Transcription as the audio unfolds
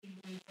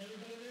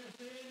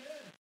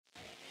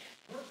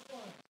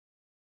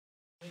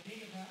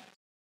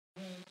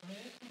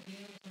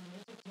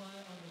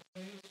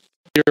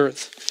the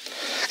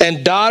earth.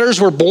 And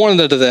daughters were born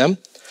unto them,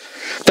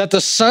 that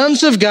the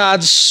sons of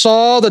God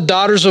saw the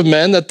daughters of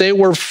men, that they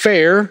were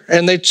fair,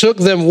 and they took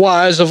them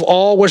wives of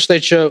all which they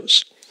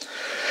chose.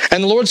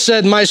 And the Lord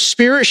said, my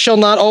spirit shall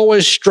not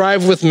always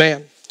strive with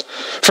man,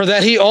 for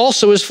that he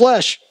also is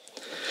flesh.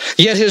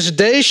 Yet his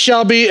days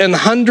shall be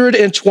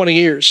 120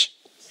 years.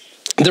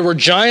 There were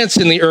giants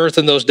in the earth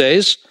in those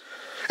days.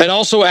 And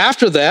also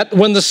after that,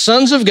 when the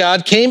sons of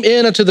God came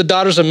in unto the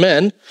daughters of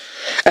men,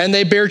 and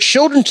they bare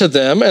children to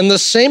them, and the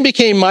same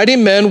became mighty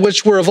men,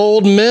 which were of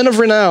old, men of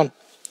renown.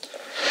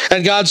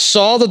 And God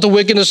saw that the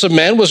wickedness of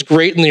man was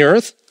great in the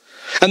earth,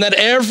 and that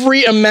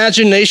every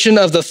imagination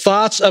of the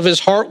thoughts of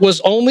his heart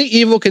was only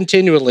evil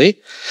continually,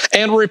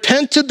 and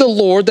repented the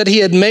Lord that he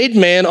had made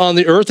man on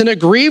the earth, and it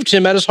grieved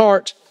him at his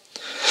heart.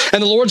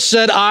 And the Lord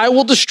said, I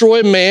will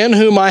destroy man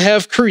whom I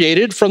have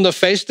created from the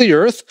face of the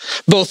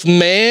earth, both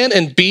man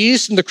and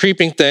beast and the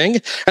creeping thing,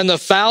 and the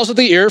fowls of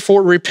the air,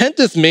 for it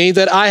repenteth me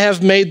that I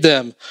have made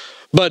them.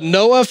 But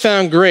Noah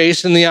found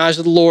grace in the eyes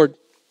of the Lord.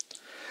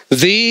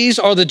 These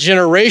are the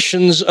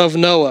generations of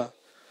Noah.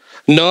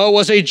 Noah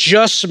was a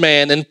just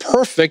man and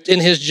perfect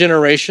in his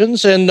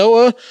generations, and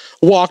Noah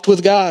walked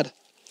with God.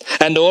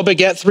 And Noah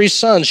begat 3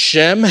 sons,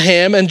 Shem,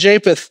 Ham, and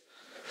Japheth.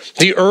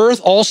 The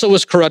earth also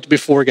was corrupt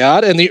before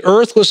God, and the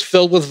earth was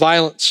filled with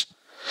violence.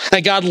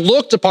 And God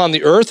looked upon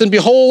the earth, and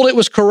behold, it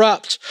was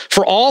corrupt,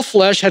 for all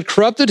flesh had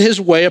corrupted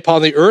his way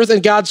upon the earth.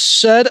 And God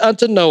said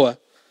unto Noah,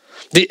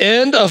 the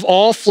end of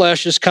all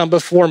flesh is come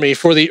before me,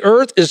 for the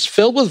earth is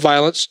filled with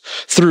violence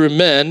through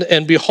men,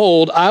 and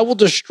behold, I will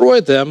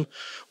destroy them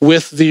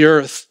with the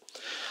earth.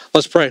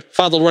 Let's pray.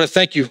 Father, Lord, I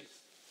thank you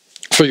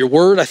for your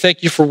word. I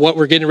thank you for what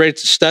we're getting ready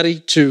to study,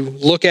 to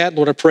look at.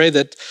 Lord, I pray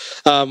that,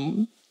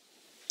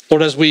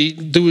 Lord, as we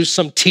do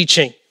some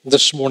teaching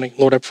this morning,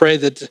 Lord, I pray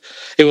that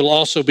it will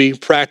also be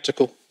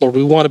practical. Lord,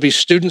 we want to be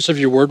students of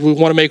your word. We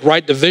want to make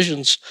right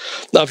divisions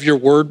of your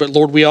word. But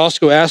Lord, we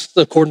also ask,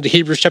 according to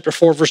Hebrews chapter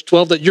 4, verse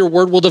 12, that your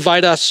word will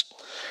divide us.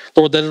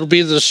 Lord, that it'll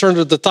be the discernment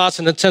of the thoughts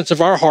and intents of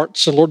our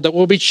hearts. And Lord, that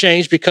we'll be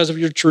changed because of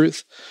your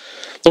truth.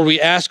 Lord,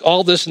 we ask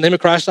all this in the name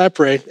of Christ, I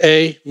pray.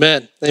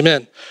 Amen.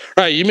 Amen.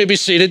 All right, you may be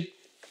seated.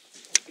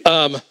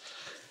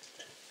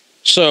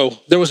 So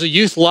there was a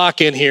youth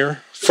lock-in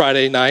here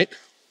Friday night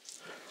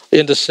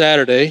into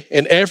Saturday,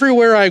 and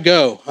everywhere I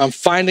go, I'm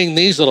finding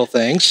these little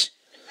things.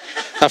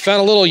 I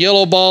found a little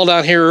yellow ball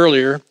down here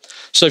earlier.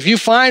 So if you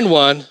find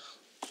one,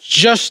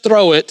 just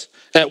throw it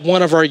at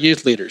one of our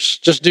youth leaders.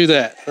 Just do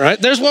that, all right?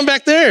 There's one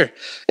back there.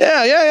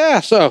 Yeah.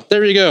 So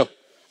there you go.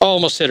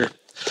 Almost hit her.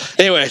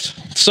 Anyways,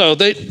 so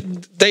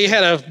they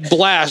had a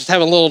blast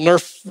having a little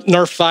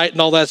Nerf fight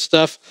and all that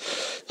stuff.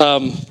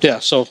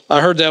 So I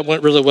heard that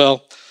went really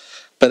well.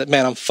 But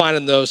man, I'm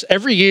finding those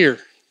every year.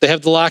 They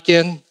have the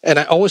lock-in, and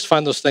I always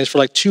find those things for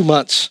like 2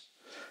 months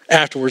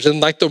afterwards in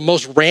like the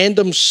most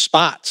random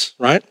spots,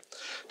 right?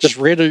 Just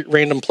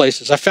random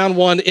places. I found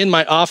one in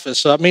my office,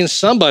 so that means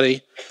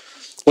somebody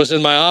was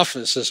in my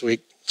office this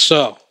week.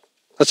 So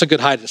that's a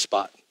good hiding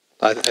spot,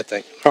 I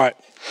think. All right.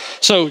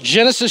 So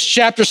Genesis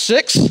chapter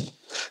 6.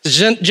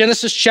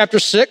 Genesis chapter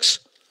 6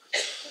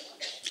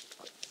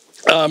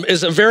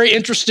 is a very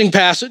interesting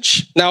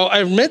passage. Now,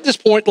 I made this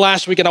point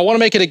last week, and I want to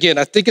make it again.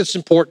 I think it's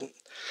important.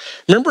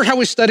 Remember how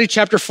we studied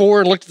chapter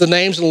 4 and looked at the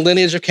names and the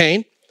lineage of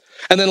Cain?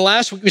 And then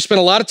last week, we spent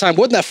a lot of time,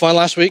 wasn't that fun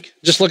last week?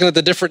 Just looking at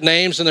the different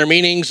names and their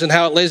meanings and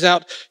how it lays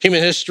out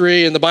human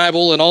history and the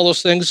Bible and all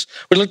those things.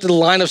 We looked at the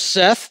line of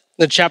Seth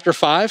in chapter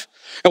 5.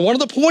 And one of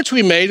the points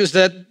we made is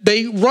that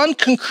they run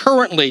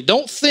concurrently.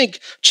 Don't think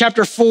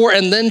chapter 4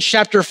 and then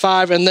chapter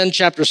 5 and then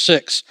chapter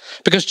 6.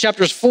 Because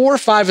chapters 4,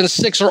 5, and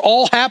 6 are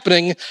all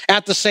happening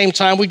at the same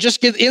time. We just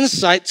get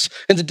insights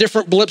into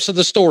different blips of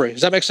the story.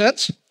 Does that make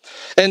sense?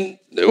 And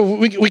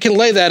we can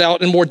lay that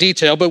out in more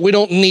detail, but we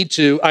don't need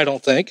to, I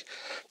don't think.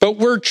 But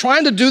we're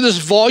trying to do this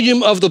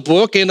volume of the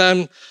book, and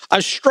I'm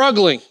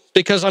struggling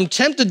because I'm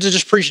tempted to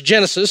just preach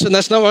Genesis, and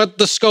that's not what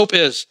the scope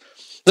is.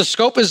 The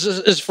scope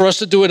is for us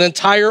to do an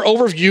entire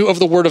overview of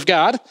the Word of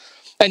God.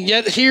 And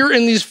yet here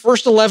in these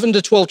first 11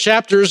 to 12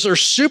 chapters are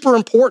super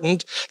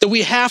important that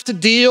we have to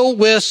deal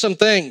with some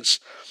things.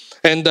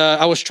 And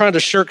I was trying to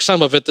shirk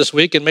some of it this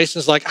week, and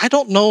Mason's like, I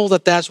don't know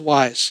that that's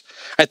wise.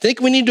 I think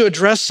we need to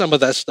address some of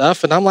that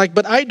stuff. And I'm like,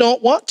 but I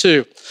don't want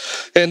to.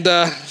 And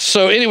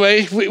so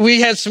anyway, we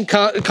had some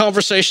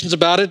conversations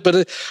about it,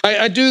 but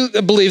I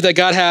do believe that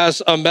God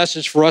has a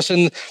message for us,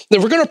 and that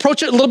we're going to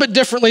approach it a little bit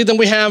differently than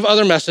we have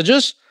other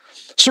messages.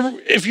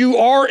 So if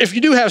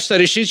you do have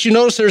study sheets, you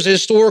notice there's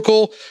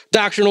historical,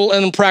 doctrinal,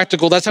 and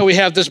practical. That's how we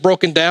have this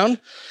broken down.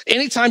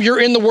 Anytime you're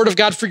in the Word of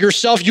God for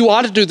yourself, you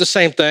ought to do the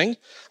same thing.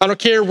 I don't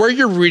care where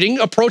you're reading,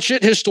 approach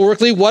it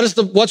historically.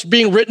 What's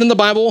being written in the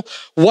Bible?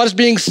 What is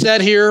being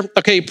said here?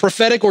 Okay,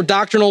 prophetic or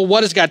doctrinal,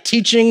 what is God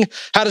teaching?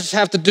 How does this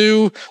have to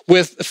do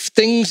with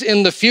things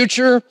in the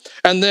future?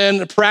 And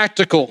then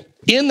practical.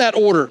 In that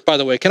order, by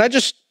the way. Can I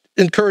just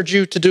encourage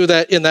you to do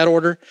that in that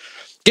order?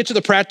 Get to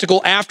the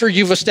practical after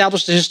you've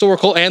established the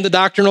historical and the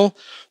doctrinal,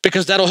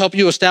 because that'll help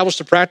you establish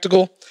the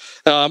practical.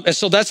 And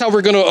so that's how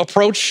we're going to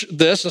approach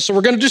this. And so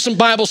we're going to do some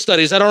Bible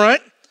studies. Is that all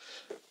right?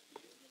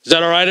 Is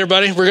that all right,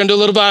 everybody? We're going to do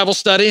a little Bible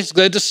study. It's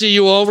glad to see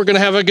you all. We're going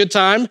to have a good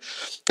time.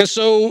 And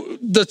so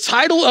the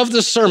title of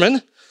this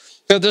sermon,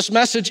 this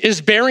message, is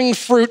Bearing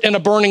Fruit in a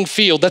Burning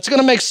Field. That's going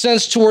to make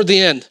sense toward the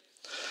end.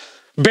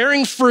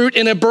 Bearing fruit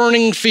in a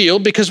burning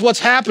field, because what's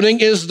happening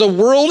is the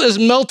world is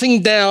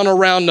melting down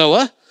around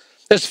Noah.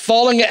 It's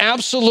falling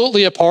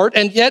absolutely apart,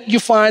 and yet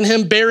you find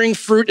him bearing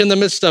fruit in the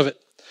midst of it.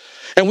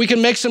 And we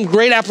can make some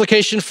great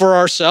application for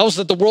ourselves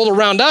that the world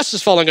around us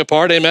is falling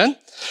apart, amen?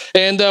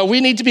 And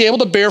we need to be able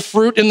to bear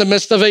fruit in the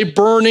midst of a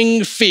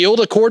burning field.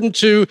 According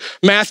to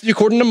Matthew,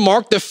 according to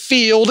Mark, the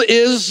field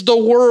is the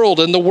world,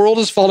 and the world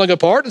is falling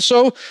apart. And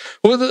so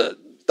I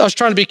was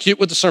trying to be cute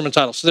with the sermon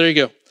title, so there you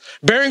go.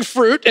 Bearing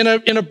fruit in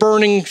a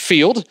burning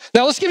field.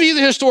 Now let's give you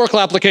the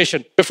historical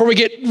application before we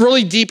get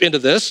really deep into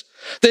this.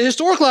 The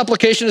historical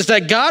application is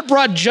that God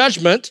brought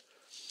judgment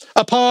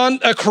upon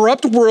a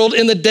corrupt world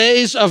in the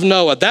days of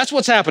Noah. That's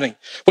what's happening.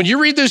 When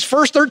you read those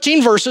first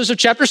 13 verses of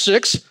chapter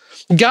 6,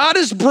 God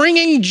is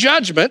bringing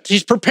judgment.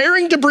 He's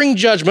preparing to bring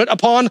judgment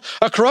upon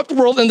a corrupt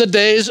world in the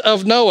days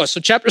of Noah.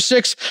 So chapter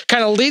 6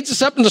 kind of leads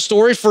us up in the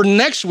story for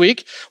next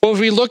week when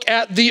we look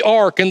at the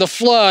ark and the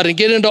flood and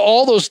get into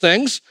all those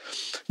things.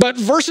 But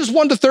verses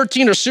 1 to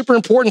 13 are super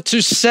important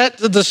to set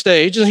the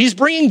stage. And he's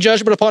bringing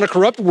judgment upon a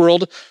corrupt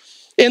world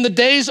in the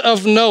days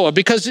of Noah,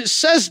 because it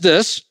says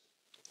this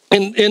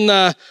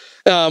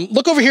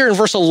look over here in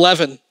verse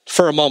 11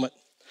 for a moment.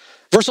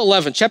 Verse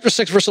 11, chapter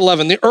 6, verse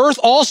 11. The earth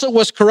also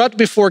was corrupt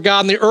before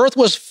God, and the earth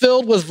was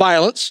filled with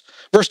violence.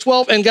 Verse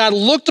 12, and God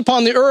looked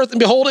upon the earth, and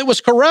behold, it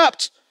was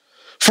corrupt,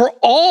 for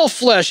all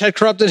flesh had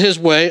corrupted his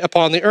way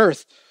upon the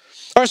earth.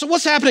 All right, so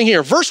what's happening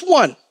here? Verse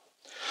 1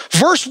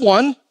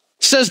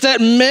 says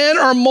that men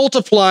are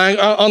multiplying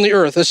on the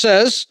earth. It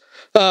says,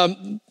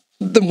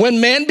 when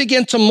man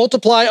began to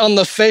multiply on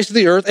the face of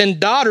the earth, and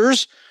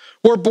daughters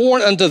were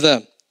born unto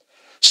them.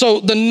 So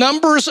the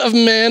numbers of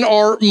men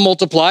are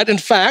multiplied. In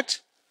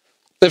fact,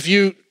 if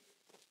you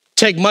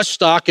take much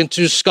stock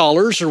into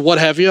scholars or what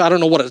have you, I don't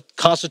know what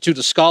constitutes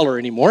a scholar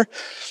anymore,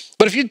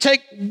 but if you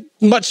take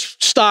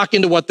much stock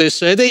into what they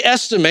say, they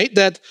estimate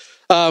that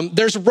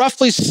there's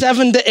roughly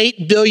 7 to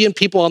 8 billion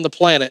people on the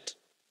planet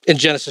in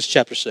Genesis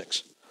chapter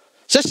 6.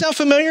 Does that sound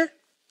familiar?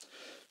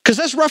 Because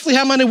that's roughly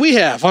how many we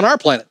have on our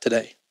planet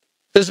today.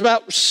 There's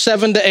about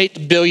 7 to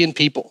 8 billion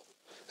people.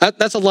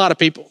 That's a lot of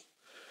people.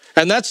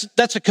 And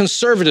that's a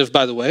conservative,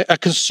 by the way, a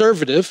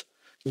conservative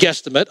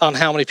guesstimate on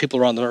how many people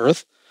are on the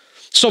earth.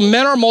 So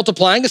men are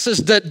multiplying. It says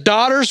that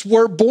daughters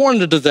were born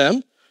to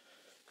them.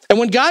 And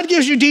when God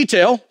gives you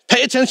detail,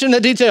 pay attention to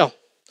detail.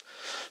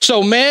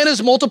 So man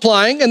is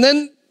multiplying, and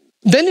then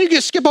you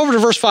get skip over to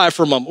verse 5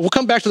 for a moment. We'll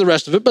come back to the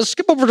rest of it, but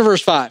skip over to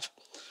verse 5.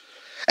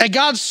 And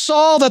God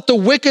saw that the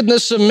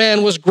wickedness of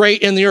man was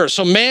great in the earth.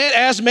 So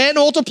as man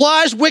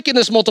multiplies,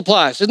 wickedness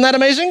multiplies. Isn't that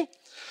amazing?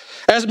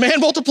 As man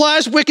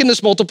multiplies,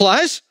 wickedness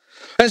multiplies.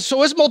 And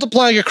so it's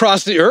multiplying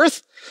across the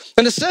earth.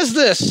 And it says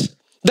this,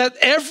 that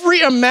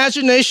every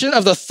imagination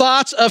of the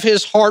thoughts of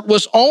his heart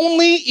was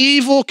only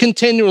evil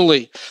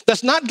continually.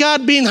 That's not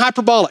God being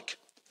hyperbolic.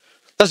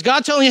 That's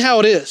God telling you how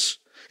it is.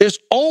 It's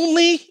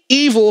only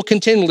evil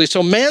continually.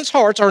 So man's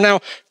hearts are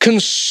now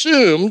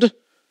consumed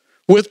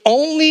with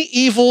only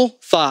evil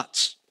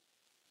thoughts.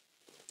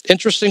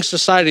 Interesting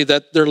society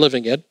that they're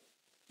living in.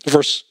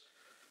 Verse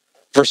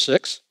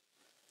 6.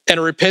 And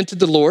it repented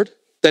the Lord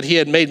that he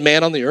had made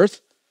man on the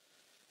earth,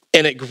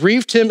 and it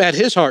grieved him at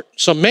his heart.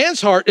 So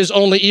man's heart is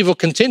only evil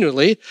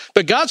continually,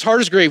 but God's heart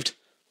is grieved.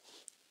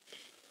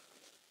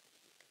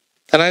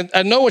 And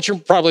I know what you're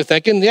probably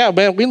thinking. Yeah,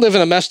 man, we live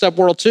in a messed up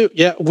world too.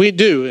 Yeah, we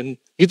do. And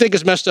you think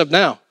it's messed up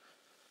now.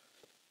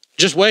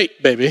 Just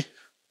wait, baby.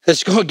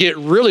 It's going to get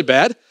really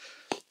bad.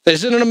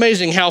 Isn't it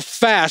amazing how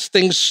fast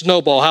things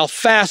snowball, how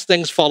fast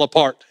things fall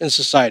apart in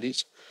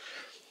societies?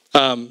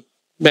 Man,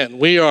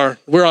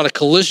 we're on a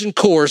collision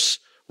course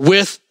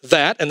with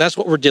that, and that's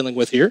what we're dealing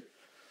with here.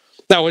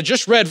 Now, we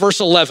just read verse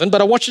 11,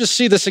 but I want you to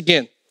see this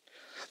again.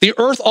 The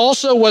earth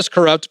also was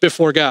corrupt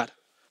before God.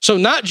 So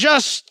not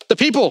just the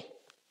people,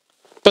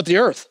 but the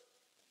earth.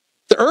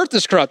 The earth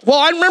is corrupt. Well,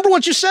 I remember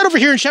what you said over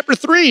here in chapter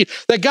 3,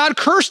 that God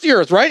cursed the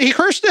earth, right? He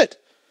cursed it.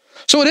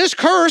 So it is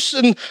cursed,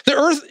 and the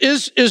earth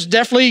is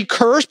definitely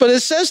cursed, but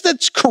it says that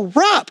it's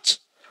corrupt.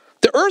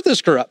 The earth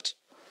is corrupt.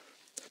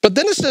 But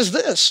then it says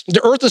this,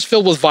 the earth is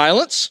filled with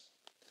violence,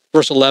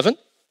 verse 11.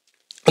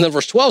 And then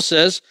verse 12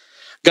 says,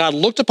 God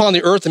looked upon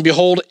the earth, and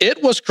behold,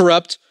 it was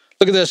corrupt.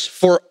 Look at this,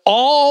 for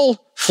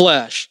all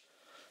flesh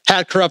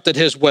had corrupted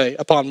his way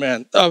upon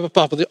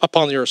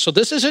the earth. So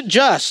this isn't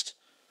just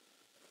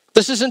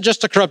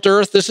a corrupt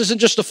earth. This isn't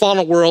just a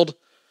fallen world.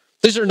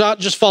 These are not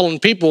just fallen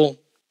people.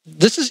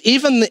 This is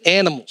even the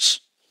animals.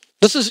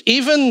 This is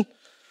even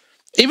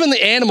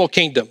the animal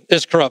kingdom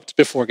is corrupt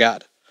before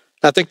God.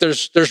 I think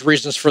there's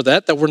reasons for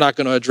that we're not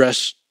going to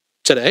address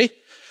today.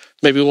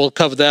 Maybe we'll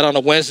cover that on a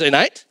Wednesday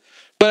night.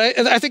 But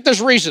I think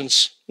there's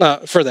reasons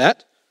for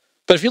that.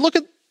 But if you look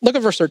at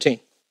verse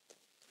 13.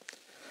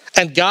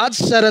 And God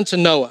said unto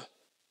Noah,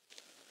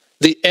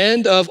 the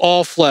end of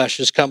all flesh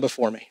is come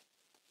before me,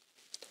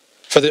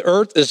 for the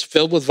earth is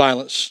filled with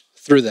violence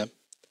through them.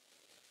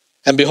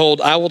 And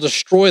behold, I will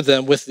destroy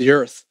them with the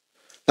earth.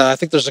 Now, I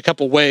think there's a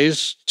couple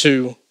ways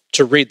to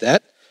read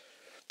that.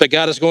 But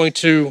God is going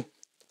to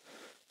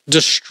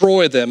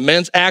destroy them.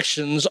 Men's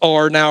actions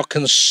are now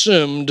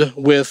consumed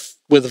with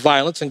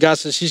violence, and God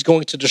says he's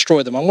going to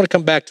destroy them. I want to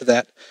come back to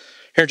that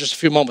here in just a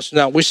few moments.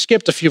 Now, we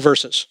skipped a few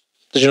verses.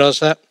 Did you notice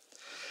that?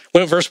 We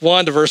went verse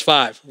 1 to verse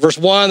 5. Verse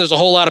 1, there's a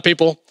whole lot of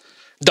people.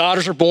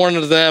 Daughters are born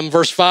unto them.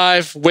 Verse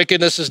 5,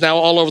 wickedness is now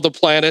all over the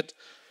planet.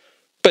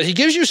 But he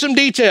gives you some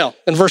detail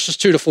in verses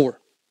 2 to 4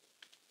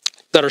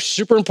 that are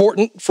super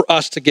important for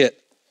us to get.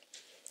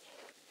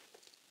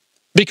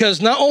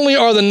 Because not only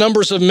are the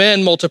numbers of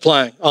men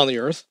multiplying on the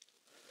earth,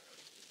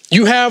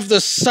 you have the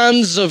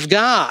sons of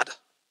God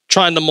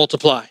trying to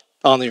multiply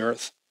on the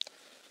earth.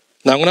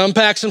 Now I'm going to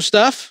unpack some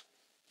stuff.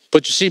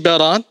 Put your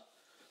seatbelt on.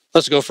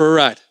 Let's go for a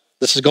ride.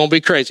 This is going to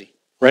be crazy.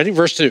 Ready?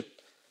 Verse 2.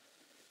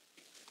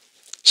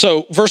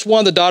 So verse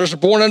 1, the daughters are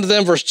born unto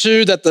them. Verse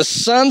 2, that the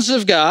sons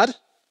of God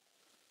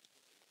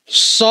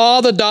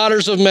saw the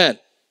daughters of men,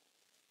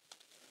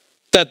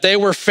 that they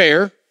were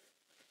fair,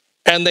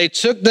 and they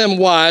took them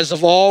wives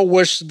of all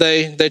which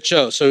they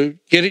chose. So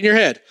get it in your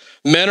head.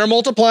 Men are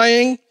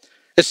multiplying.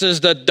 It says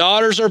the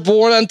daughters are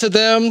born unto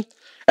them.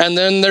 And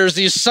then there's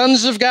these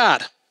sons of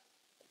God.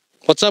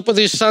 What's up with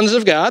these sons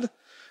of God?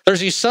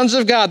 There's these sons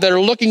of God that are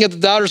looking at the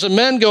daughters of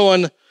men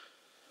going,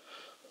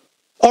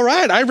 all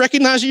right, I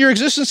recognize your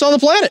existence on the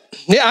planet.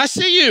 Yeah, I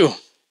see you.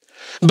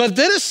 But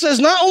then it says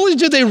not only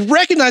did they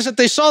recognize that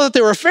they saw that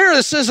they were fair,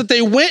 it says that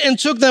they went and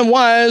took them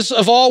wives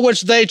of all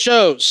which they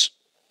chose.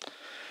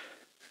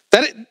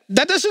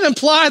 That doesn't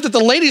imply that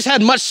the ladies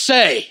had much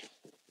say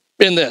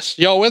in this.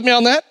 Y'all with me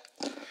on that?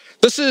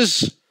 This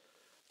is,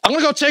 I'm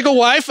going to go take a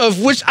wife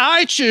of which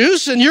I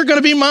choose, and you're going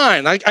to be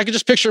mine. I can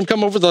just picture him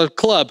come over to the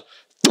club,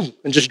 boom,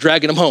 and just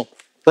dragging him home,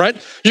 right?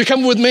 You're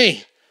coming with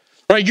me,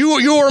 right? You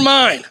are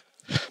mine.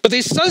 But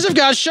these sons of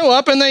God show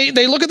up, and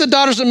they look at the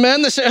daughters of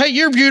men. They say, hey,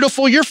 you're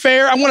beautiful. You're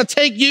fair. I want to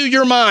take you.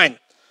 You're mine.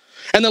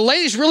 And the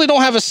ladies really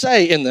don't have a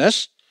say in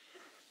this.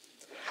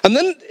 And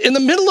then in the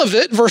middle of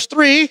it, verse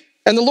 3,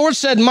 and the Lord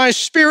said, my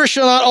spirit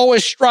shall not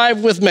always strive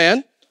with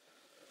man,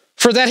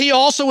 for that he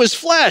also is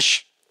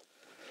flesh.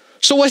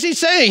 So what's he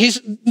saying?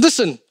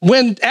 Listen,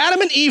 when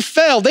Adam and Eve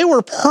fell, they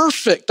were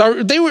perfect.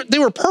 They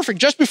were perfect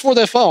just before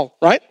they fell,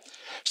 right?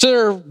 So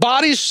their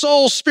body,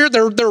 soul, spirit,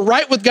 they're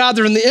right with God.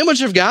 They're in the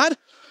image of God.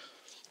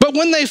 But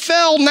when they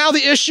fell, now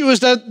the issue is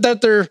that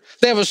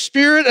they have a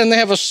spirit and they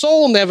have a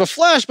soul and they have a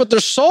flesh, but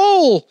their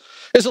soul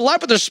is alive,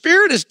 but their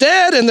spirit is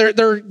dead, and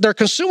they're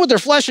consumed with their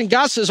flesh. And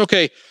God says,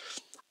 okay,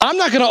 I'm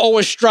not going to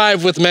always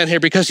strive with men here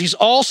because he's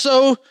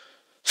also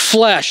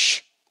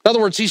flesh. In other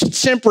words,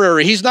 he's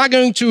temporary. He's not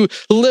going to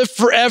live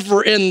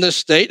forever in this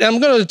state. And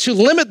I'm going to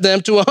limit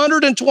them to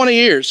 120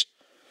 years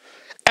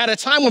at a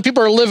time when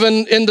people are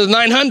living in the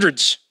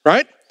 900s,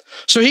 right?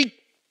 So he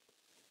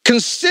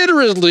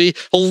considerately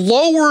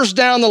lowers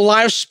down the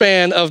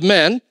lifespan of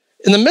men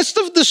in the midst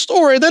of the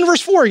story. Then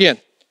verse 4 again.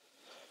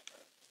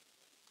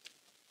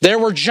 There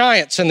were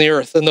giants in the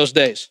earth in those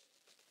days.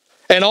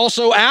 And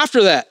also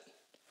after that,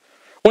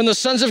 when the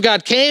sons of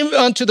God came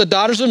unto the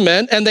daughters of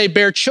men, and they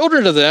bare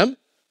children to them,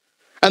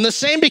 and the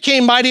same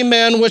became mighty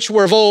men which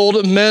were of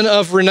old, men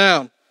of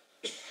renown.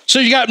 So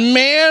you got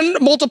man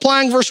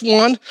multiplying, verse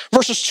 1,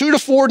 verses 2 to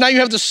 4. Now you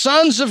have the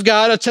sons of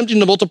God attempting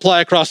to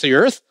multiply across the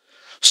earth.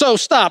 So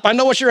stop. I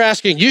know what you're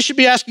asking. You should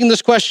be asking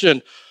this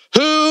question.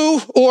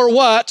 Who or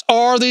what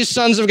are these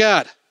sons of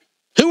God?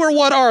 Who or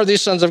what are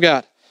these sons of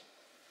God?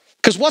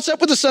 Because what's up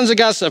with the sons of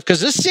God stuff? Because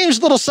this seems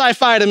a little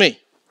sci-fi to me.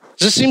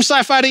 Does this seem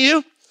sci-fi to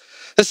you?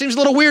 That seems a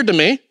little weird to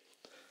me.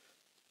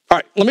 All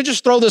right, let me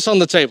just throw this on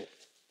the table.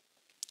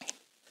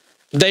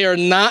 They are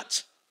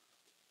not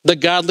the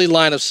godly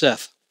line of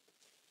Seth.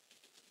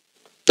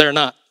 They're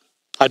not.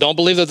 I don't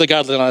believe they're the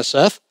godly line of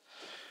Seth.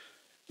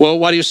 Well,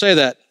 why do you say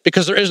that?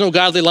 Because there is no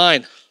godly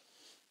line.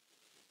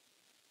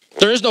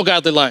 There is no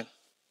godly line.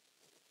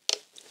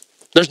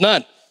 There's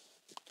none.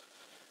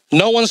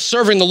 No one's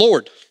serving the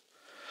Lord.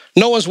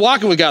 No one's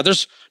walking with God.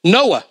 There's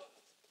Noah.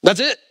 That's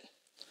it.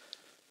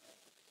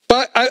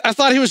 But I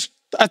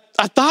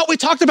thought we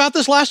talked about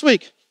this last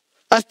week.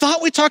 I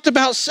thought we talked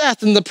about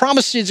Seth and the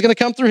promised seed is going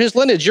to come through his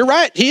lineage. You're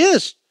right, he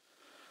is.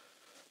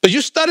 But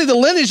you study the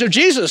lineage of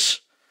Jesus,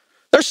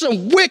 there's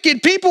some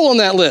wicked people on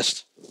that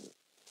list.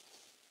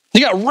 You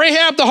got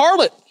Rahab the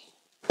harlot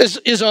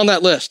is on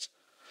that list.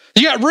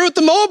 You got Ruth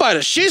the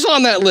Moabitess, she's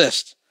on that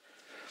list.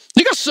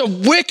 You got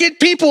some wicked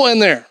people in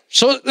there.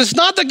 So it's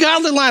not the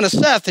godly line of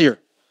Seth here.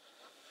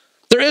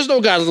 There is no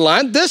godly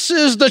line. This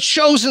is the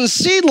chosen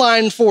seed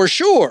line for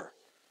sure.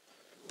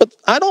 But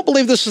I don't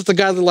believe this is the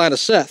godly line of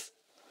Seth.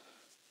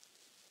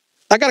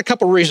 I got a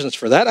couple reasons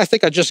for that. I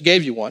think I just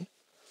gave you one.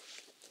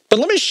 But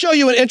let me show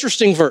you an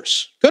interesting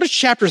verse. Go to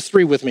chapter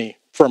 3 with me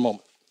for a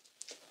moment.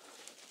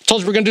 I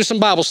told you we're going to do some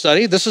Bible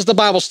study. This is the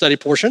Bible study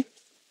portion.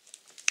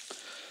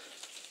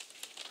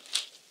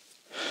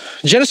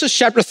 Genesis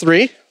chapter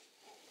 3.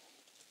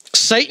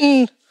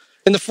 Satan,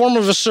 in the form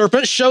of a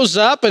serpent, shows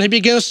up and he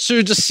begins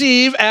to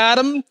deceive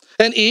Adam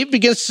and Eve,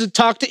 begins to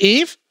talk to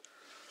Eve.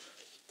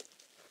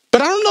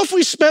 But I don't know if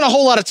we spent a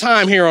whole lot of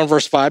time here on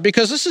verse 5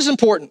 because this is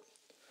important.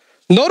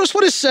 Notice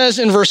what it says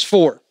in verse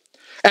 4.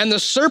 And the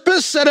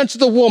serpent said unto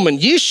the woman,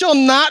 ye shall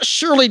not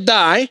surely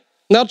die.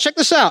 Now check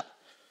this out.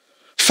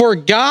 For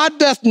God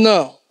doth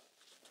know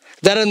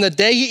that in the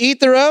day ye eat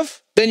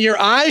thereof, then your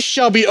eyes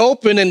shall be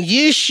open and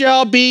ye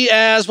shall be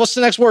as, what's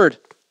the next word?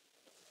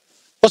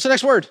 What's the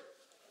next word?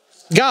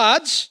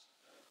 Gods,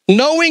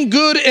 knowing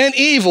good and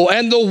evil.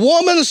 And the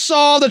woman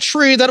saw the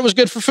tree that it was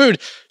good for food.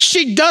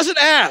 She doesn't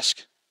ask,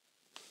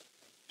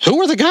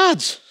 who are the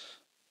gods?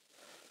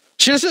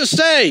 She doesn't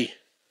say,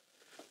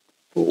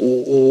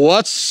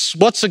 what's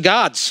the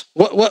gods?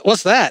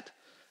 What's that?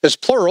 It's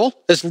plural.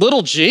 It's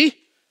little g.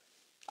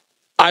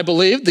 I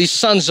believe these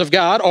sons of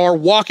God are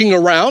walking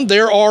around. They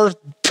are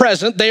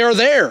present. They are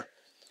there.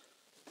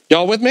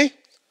 Y'all with me?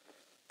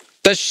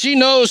 That she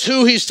knows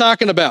who he's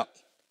talking about.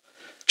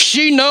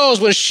 She knows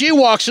when she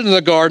walks into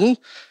the garden,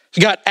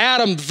 you got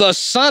Adam, the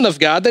son of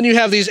God. Then you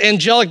have these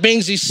angelic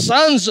beings, these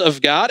sons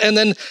of God. And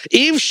then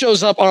Eve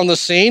shows up on the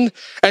scene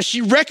and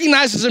she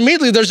recognizes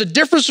immediately there's a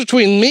difference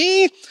between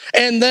me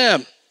and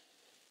them.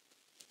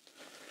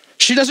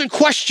 She doesn't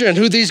question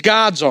who these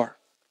gods are.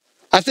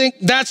 I think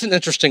that's an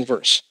interesting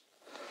verse.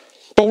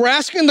 But we're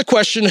asking the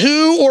question,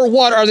 who or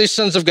what are these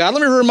sons of God?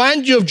 Let me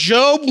remind you of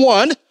Job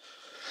 1.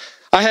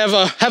 I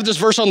have this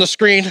verse on the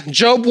screen.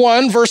 Job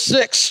 1, verse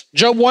 6.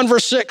 Job 1,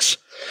 verse 6.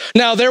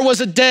 Now there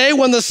was a day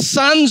when the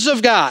sons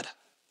of God,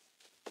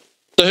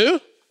 the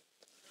who?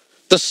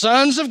 The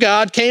sons of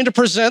God came to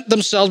present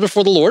themselves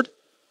before the Lord.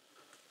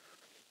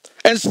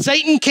 And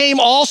Satan came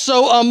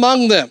also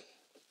among them.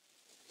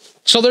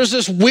 So there's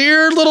this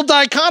weird little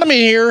dichotomy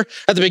here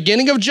at the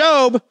beginning of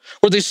Job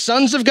where these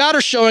sons of God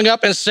are showing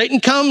up and Satan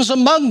comes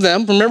among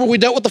them. Remember, we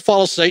dealt with the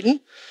fall of Satan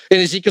in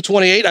Ezekiel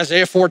 28,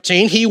 Isaiah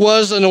 14. He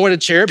was an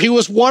anointed cherub. He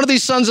was one of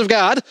these sons of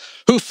God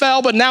who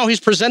fell, but now he's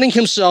presenting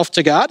himself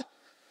to God.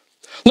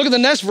 Look at the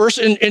next verse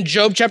in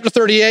Job chapter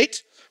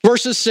 38,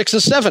 verses 6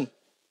 and 7.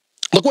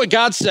 Look what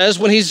God says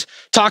when he's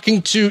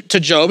talking to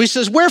Job. He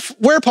says,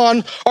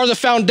 whereupon are the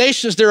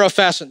foundations thereof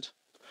fastened?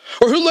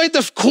 Or who laid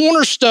the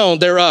cornerstone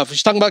thereof?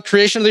 He's talking about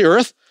creation of the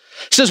earth.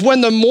 He says, when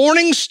the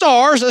morning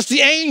stars, that's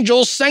the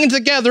angels, sang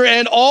together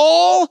and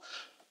all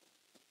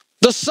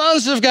the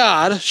sons of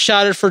God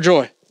shouted for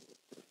joy.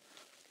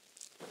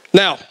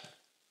 Now,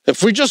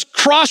 if we just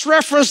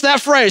cross-reference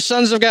that phrase,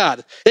 sons of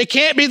God, it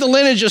can't be the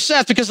lineage of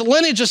Seth because the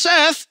lineage of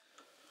Seth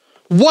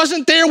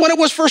wasn't there when it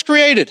was first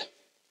created.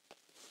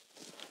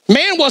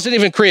 Man wasn't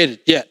even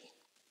created yet.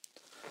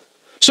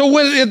 So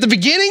when at the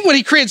beginning, when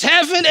he creates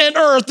heaven and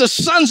earth, the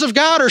sons of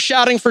God are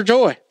shouting for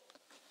joy.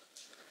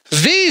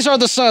 These are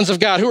the sons of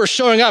God who are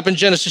showing up in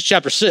Genesis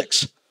chapter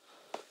 6.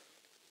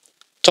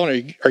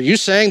 Tony, are you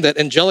saying that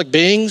angelic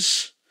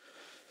beings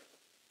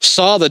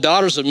saw the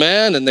daughters of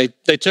men and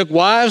they took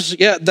wives?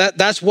 Yeah,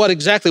 that's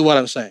exactly what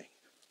I'm saying.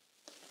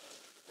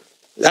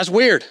 That's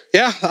weird.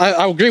 Yeah,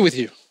 I agree with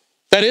you.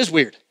 That is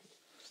weird.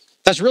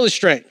 That's really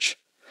strange.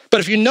 But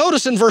if you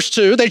notice in verse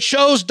 2, they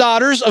chose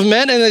daughters of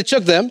men and they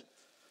took them.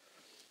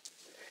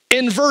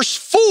 In verse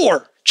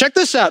 4, check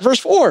this out, verse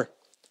 4.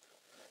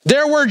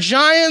 There were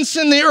giants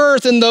in the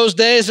earth in those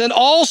days, and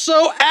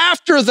also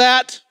after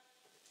that,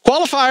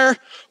 qualifier,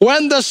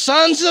 when the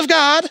sons of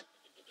God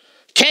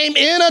came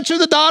in unto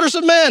the daughters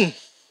of men.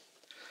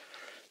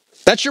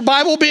 That's your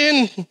Bible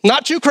being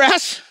not too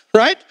crass,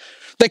 right?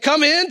 They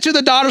come in to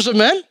the daughters of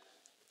men,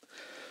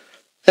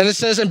 and it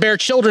says, and bear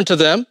children to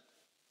them.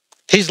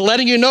 He's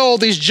letting you know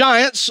these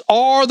giants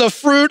are the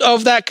fruit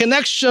of that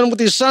connection with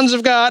these sons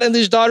of God and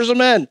these daughters of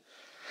men.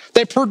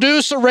 They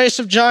produce a race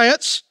of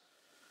giants,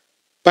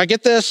 but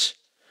get this,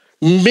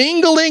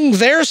 mingling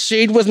their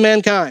seed with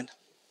mankind.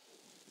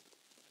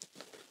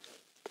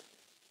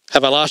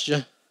 Have I lost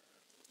you?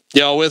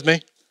 Y'all with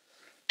me?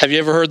 Have you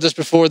ever heard this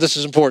before? This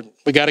is important.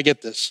 We got to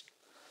get this.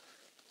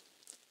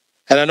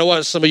 And I know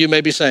what some of you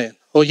may be saying.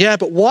 Well, yeah,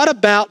 but what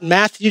about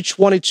Matthew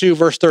 22,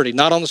 verse 30?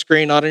 Not on the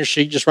screen, not on your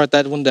sheet, just write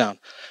that one down.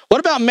 What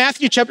about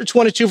Matthew chapter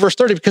 22, verse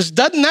 30? Because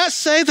doesn't that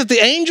say that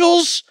the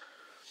angels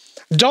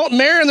don't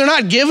marry and they're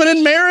not given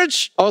in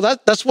marriage? Oh,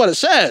 that's what it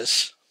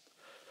says.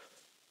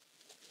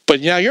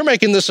 But now you're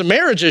making this a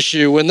marriage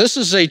issue when this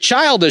is a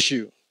child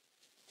issue.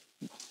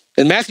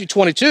 In Matthew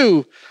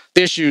 22,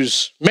 the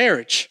issue's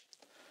marriage.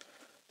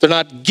 They're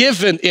not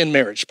given in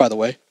marriage, by the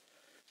way.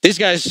 These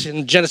guys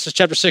in Genesis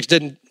chapter 6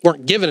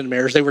 weren't given in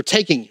marriage. They were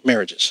taking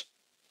marriages.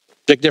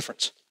 Big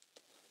difference.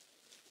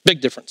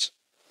 Big difference.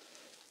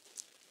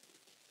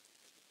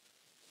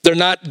 They're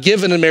not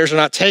given in marriage. They're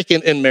not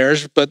taken in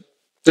marriage, but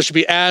there should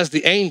be as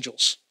the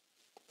angels.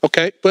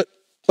 Okay, but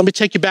let me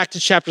take you back to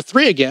chapter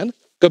 3 again.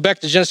 Go back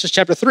to Genesis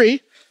chapter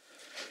 3.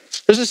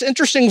 There's this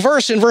interesting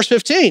verse in verse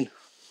 15.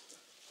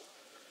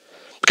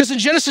 Because in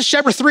Genesis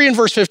chapter 3 and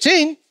verse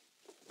 15,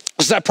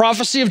 it's that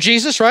prophecy of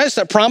Jesus, right? It's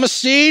that promised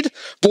seed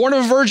born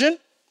of a virgin,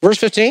 verse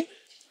 15.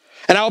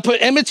 And I will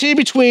put enmity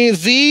between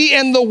thee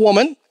and the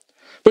woman,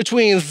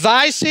 between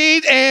thy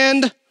seed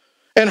and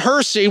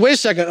her seed. Wait a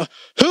second.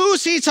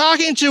 Who's he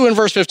talking to in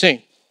verse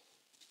 15?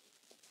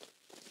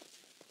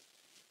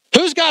 Who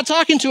Who's God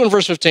talking to in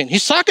verse 15?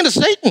 He's talking to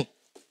Satan,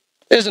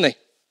 isn't he?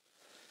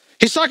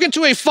 He's talking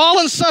to a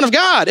fallen son of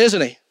God,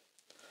 isn't he?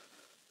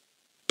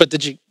 But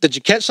did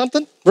you catch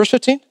something? Verse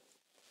 15?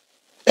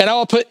 And I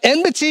will put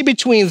enmity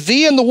between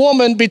thee and the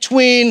woman,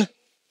 between,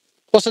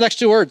 what's the next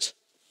two words?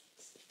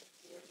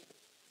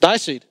 Thy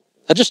seed.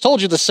 I just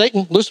told you that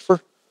Satan, Lucifer,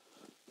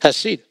 has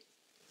seed.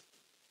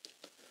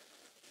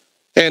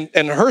 And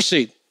her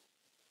seed.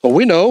 Well,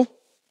 we know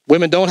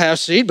women don't have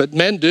seed, but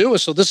men do.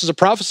 So this is a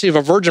prophecy of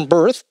a virgin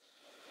birth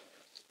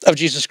of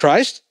Jesus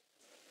Christ.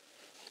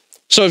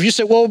 So if you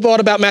say, well, what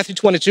about Matthew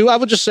 22? I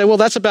would just say, well,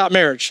 that's about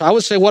marriage. I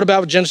would say, what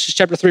about Genesis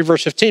chapter 3,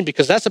 verse 15?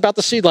 Because that's about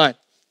the seed line.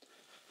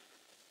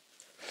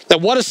 Now,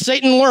 what does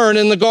Satan learn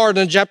in the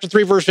garden in chapter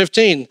 3, verse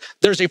 15?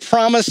 There's a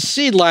promised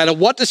seed line. And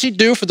what does he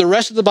do for the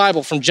rest of the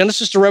Bible, from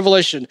Genesis to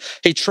Revelation?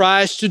 He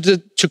tries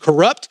to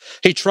corrupt.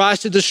 He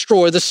tries to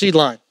destroy the seed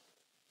line.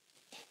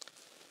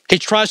 He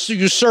tries to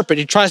usurp it.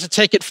 He tries to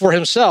take it for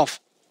himself.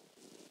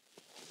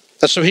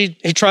 And so he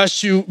tries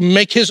to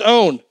make his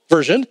own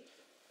version.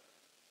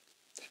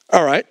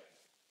 All right.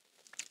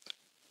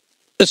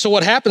 And so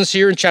what happens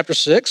here in chapter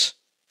 6,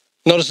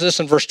 notice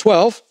this in verse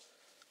 12,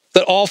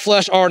 that all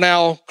flesh are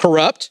now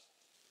corrupt.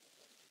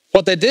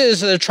 What they did is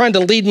they're trying to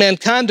lead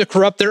mankind to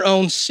corrupt their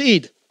own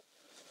seed.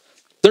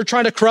 They're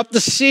trying to corrupt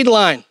the seed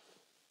line.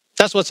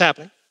 That's what's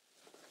happening.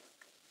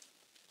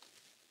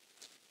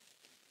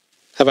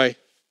 Have I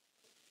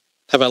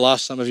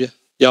lost some of you?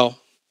 Y'all,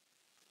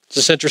 is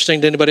this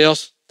interesting to anybody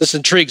else? This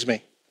intrigues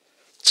me.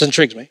 This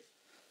intrigues me.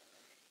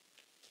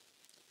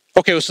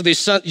 Okay, so these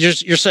sons,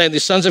 you're saying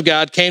these sons of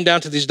God came down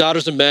to these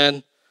daughters of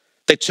men.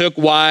 They took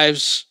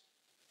wives.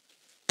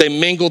 They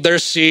mingled their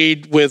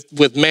seed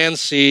with man's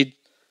seed.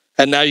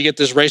 And now you get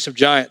this race of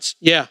giants.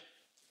 Yeah,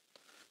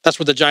 that's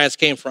where the giants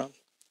came from.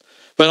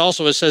 But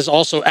also it says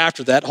also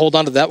after that, hold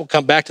on to that. We'll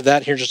come back to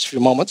that here in just a few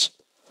moments.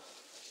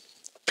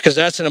 Because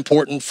that's an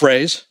important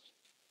phrase.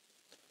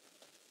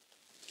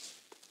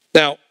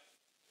 Now,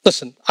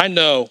 listen, I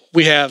know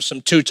we have some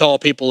too tall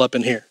people up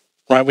in here,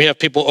 right? We have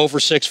people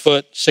over 6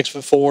 foot,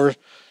 6'4",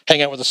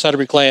 hang out with the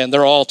Sudbury clan.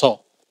 They're all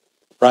tall,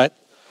 right?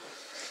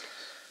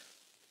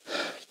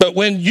 But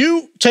when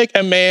you take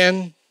a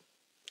man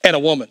and a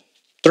woman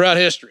throughout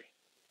history,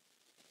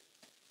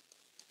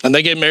 and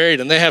they get married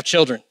and they have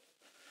children,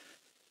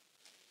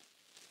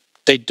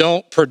 they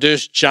don't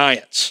produce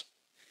giants.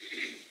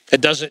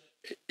 It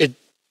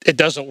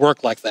doesn't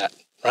work like that,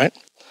 right?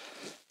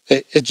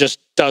 It just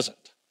doesn't.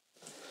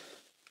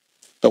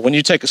 But when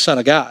you take a son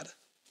of God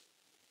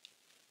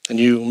and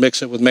you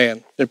mix it with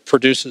man, it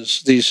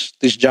produces these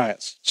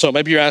giants. So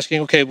maybe you're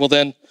asking, okay, well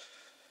then,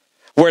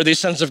 where are these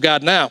sons of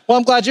God now? Well,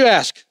 I'm glad you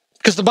asked,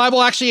 because the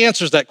Bible actually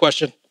answers that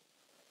question.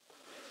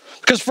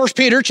 Because 1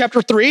 Peter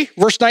chapter 3,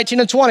 verse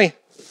 19 and 20.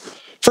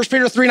 1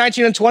 Peter 3,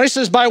 19 and 20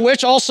 says, by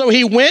which also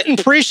he went and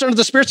preached unto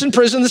the spirits in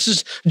prison. This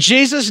is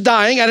Jesus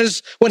dying.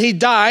 When he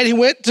died, he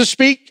went to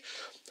speak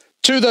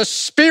to the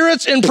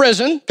spirits in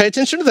prison. Pay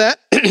attention to that.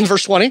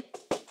 Verse 20.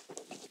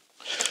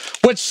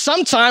 Which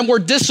sometime were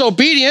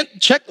disobedient.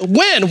 Check, when?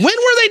 When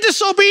were they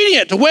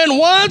disobedient? When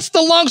once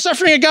the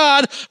long-suffering of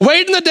God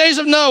waited in the days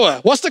of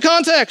Noah. What's the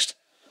context?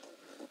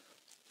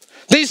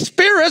 These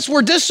spirits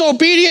were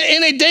disobedient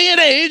in a day and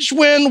age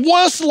when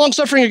once the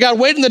long-suffering of God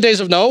waited in the days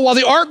of Noah while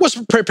the ark was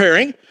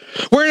preparing,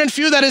 wherein in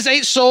few, that is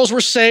 8 souls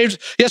were saved,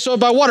 yes, so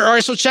by water. All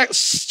right, so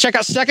check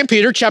out 2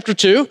 Peter chapter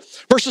 2,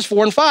 verses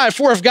 4 and 5.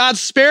 For if God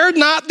spared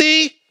not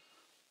the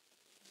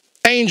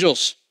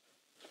angels.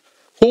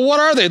 Well,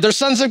 what are they? They're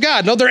sons of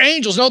God. No, they're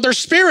angels. No, they're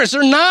spirits.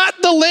 They're not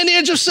the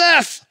lineage of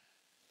Seth.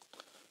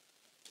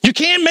 You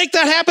can't make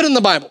that happen in the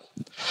Bible.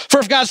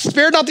 For if God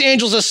spared not the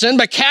angels of sin,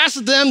 but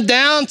cast them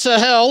down to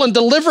hell and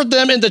delivered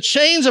them into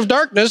chains of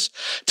darkness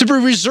to be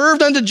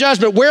reserved unto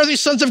judgment. Where are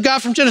these sons of God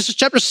from Genesis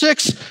chapter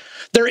 6?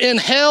 They're in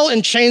hell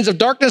in chains of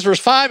darkness. Verse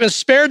 5, and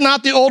spared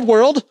not the old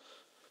world,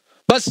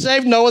 but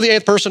saved Noah, the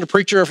 8th person, a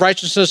preacher of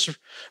righteousness,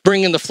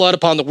 bringing the flood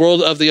upon the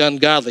world of the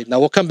ungodly. Now,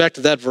 we'll come back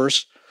to that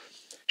verse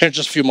here in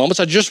just a few moments.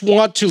 I just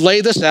want to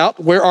lay this out.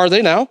 Where are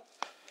they now?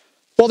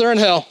 Well, they're in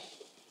hell.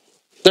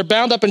 They're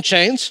bound up in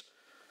chains,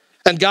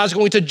 and God's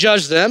going to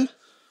judge them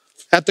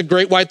at the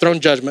great white throne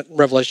judgment in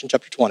Revelation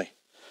chapter 20.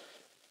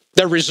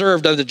 They're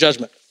reserved unto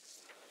judgment.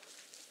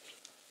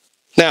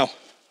 Now,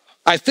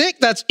 I think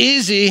that's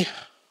easy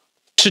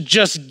to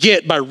just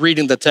get by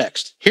reading the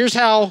text. Here's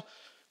how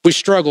we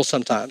struggle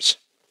sometimes.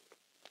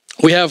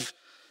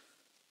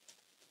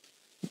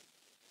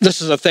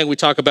 This is a thing we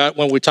talk about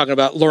when we're talking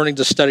about learning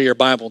to study your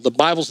Bible. The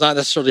Bible's not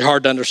necessarily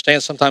hard to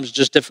understand. Sometimes it's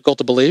just difficult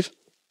to believe.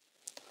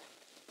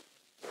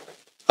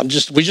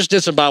 We just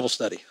did some Bible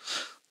study.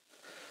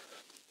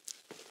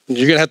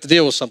 You're going to have to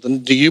deal with something.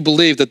 Do you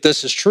believe that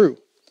this is true?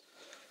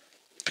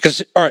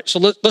 Because, all right, so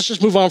let's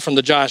just move on from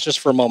the giants just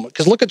for a moment.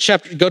 Because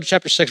go to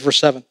chapter 6, verse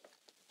 7.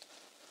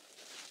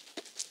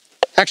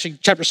 Actually,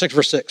 chapter 6,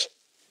 verse 6.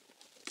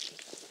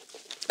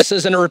 It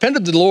says, and it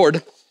repented the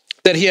Lord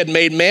that he had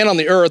made man on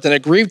the earth, and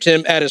it grieved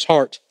him at his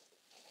heart.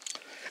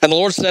 And the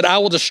Lord said, I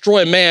will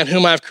destroy man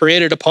whom I have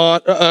created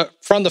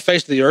from the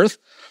face of the earth,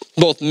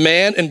 both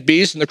man and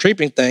beast and the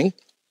creeping thing,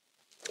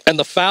 and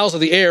the fowls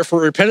of the air,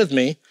 for it repenteth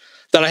me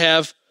that I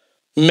have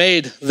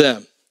made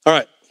them. All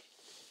right.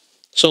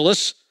 So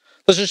let's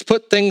just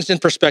put things in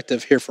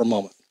perspective here for a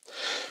moment.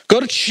 Go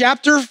to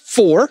chapter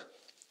 4.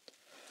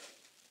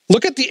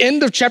 Look at the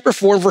end of chapter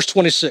 4, verse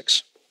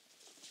 26.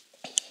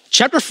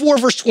 Chapter 4,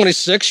 verse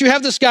 26, you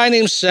have this guy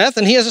named Seth,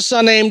 and he has a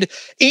son named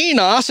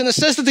Enos, and it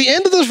says at the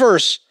end of the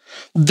verse,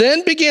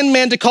 then began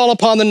men to call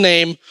upon the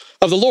name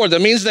of the Lord.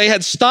 That means they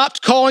had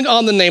stopped calling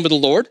on the name of the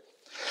Lord.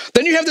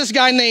 Then you have this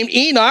guy named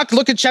Enoch.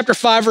 Look at chapter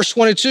 5, verse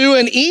 22,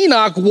 and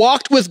Enoch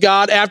walked with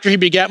God after he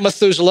begat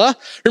Methuselah.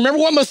 Remember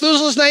what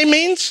Methuselah's name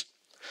means?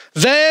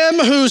 Them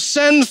who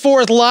send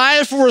forth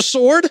life for a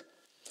sword.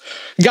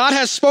 God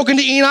has spoken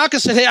to Enoch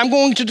and said, hey, I'm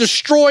going to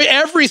destroy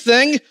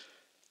everything.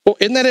 Well,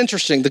 isn't that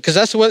interesting? Because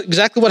that's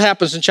exactly what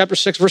happens in chapter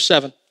 6, verse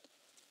 7.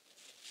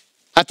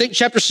 I think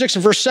chapter 6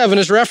 and verse 7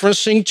 is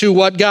referencing to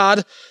what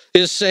God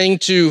is saying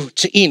to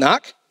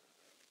Enoch.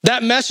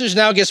 That message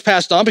now gets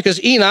passed on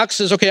because Enoch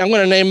says, okay, I'm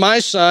going to name my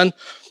son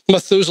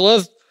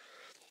Methuselah.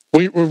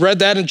 We read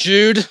that in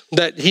Jude,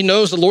 that he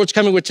knows the Lord's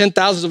coming with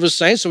 10,000 of his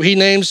saints. So he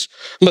names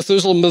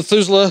Methuselah.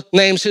 Methuselah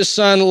names his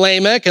son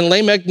Lamech, and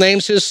Lamech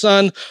names his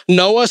son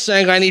Noah,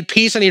 saying, I need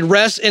peace, I need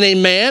rest in a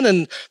man.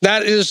 And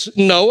that is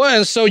Noah.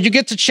 And so you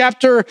get to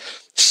chapter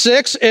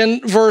 6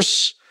 and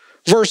verse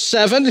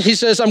 7. He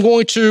says, I'm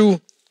going to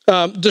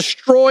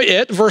destroy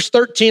it. Verse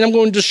 13, I'm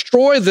going to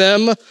destroy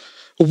them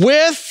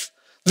with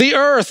the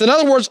earth. In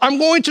other words, I'm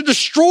going to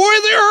destroy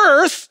the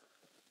earth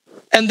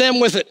and them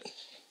with it.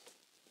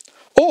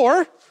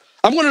 Or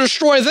I'm going to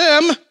destroy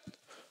them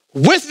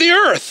with the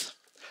earth.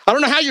 I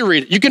don't know how you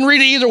read it. You can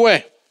read it either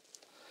way.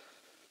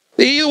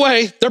 Either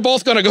way, they're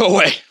both going to go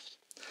away,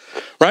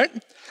 right?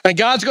 And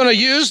God's going to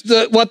use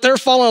what they're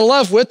falling in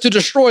love with to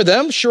destroy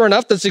them. Sure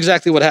enough, that's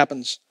exactly what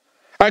happens.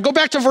 All right, go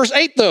back to verse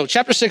 8 though,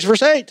 chapter 6,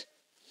 verse 8.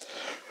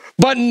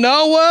 But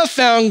Noah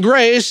found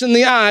grace in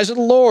the eyes of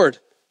the Lord.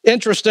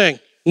 Interesting.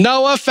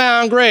 Noah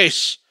found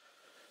grace.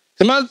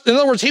 In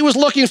other words, he was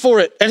looking for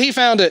it and he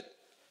found it.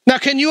 Now,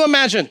 can you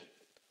imagine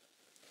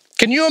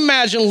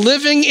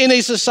living in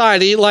a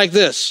society like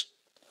this,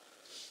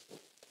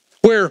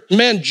 where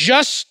men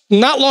just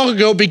not long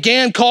ago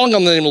began calling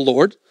on the name of the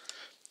Lord?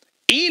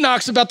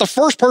 Enoch's about the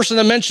first person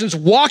that mentions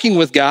walking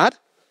with God.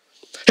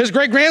 His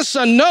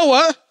great-grandson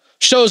Noah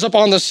shows up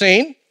on the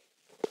scene.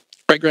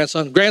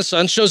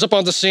 Grandson shows up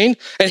on the scene,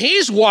 and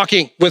he's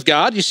walking with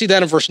God. You see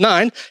that in verse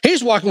 9.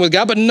 He's walking with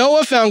God, but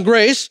Noah found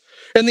grace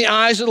in the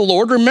eyes of the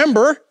Lord.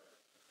 Remember,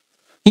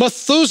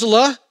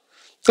 Methuselah,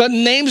 that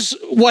names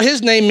what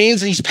his name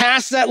means. He's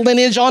passed that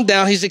lineage on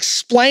down. He's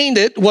explained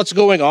it, what's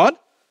going on.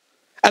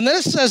 And then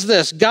it says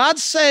this, God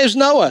saves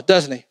Noah,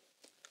 doesn't he?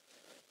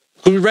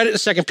 We read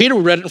it in 2 Peter,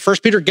 we read it in 1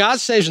 Peter. God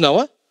saves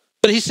Noah,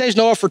 but he saves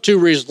Noah for two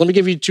reasons. Let me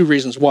give you two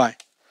reasons why.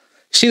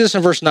 See this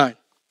in verse 9.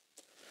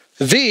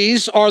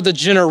 These are the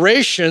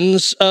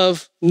generations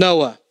of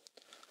Noah.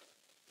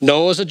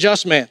 Noah is a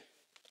just man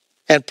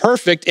and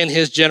perfect in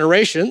his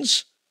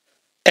generations,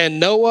 and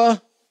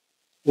Noah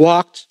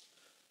walked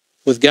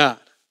with God.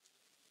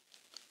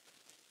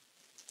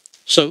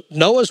 So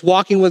Noah's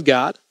walking with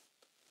God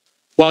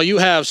while you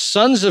have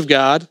sons of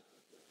God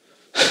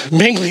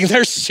mingling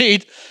their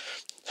seed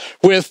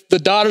with the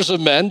daughters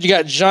of men. You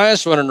got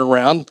giants running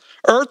around.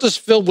 Earth is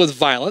filled with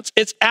violence.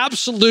 It's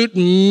absolute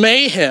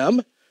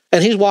mayhem,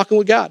 and he's walking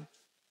with God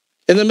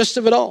in the midst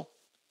of it all.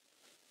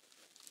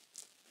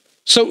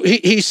 So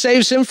he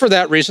saves him for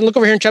that reason. Look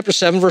over here in chapter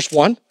 7, verse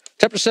 1.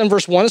 Chapter 7,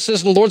 verse 1, it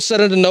says, and the Lord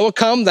said unto Noah,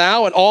 come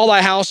thou and all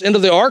thy house into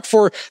the ark,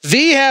 for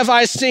thee have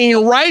I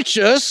seen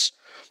righteous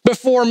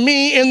before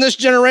me in this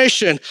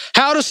generation.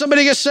 How does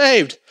somebody get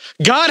saved?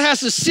 God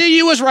has to see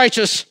you as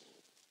righteous.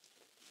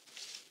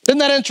 Isn't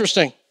that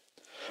interesting?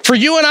 For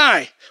you and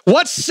I,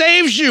 what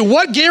saves you?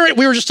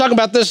 We were just talking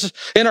about this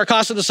in our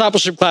Casa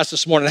Discipleship class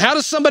this morning. How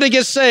does somebody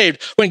get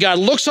saved? When God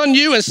looks on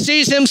you and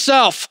sees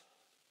himself.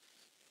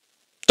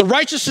 The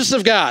righteousness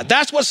of God.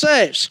 That's what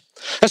saves.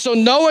 And so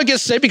Noah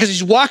gets saved because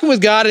he's walking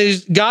with God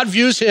and God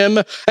views him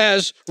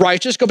as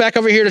righteous. Go back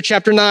over here to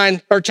chapter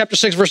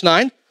 6, verse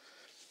 9.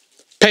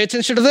 Pay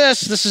attention to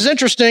this. This is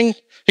interesting.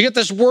 You get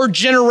this word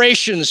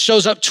generations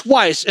shows up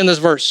twice in this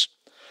verse.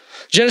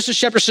 Genesis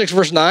chapter 6,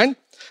 verse 9.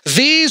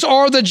 These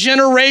are the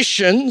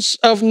generations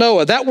of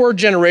Noah. That word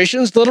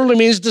generations literally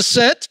means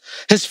descent,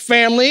 his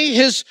family,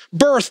 his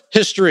birth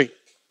history.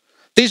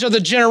 These are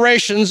the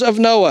generations of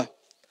Noah.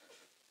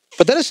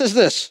 But then it says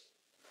this,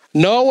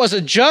 Noah was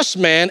a just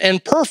man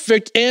and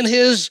perfect in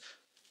his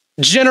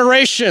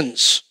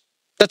generations.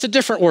 That's a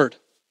different word.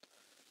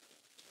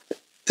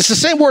 It's the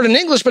same word in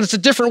English, but it's a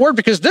different word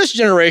because this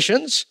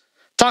generations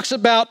talks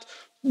about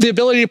the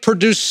ability to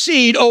produce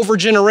seed over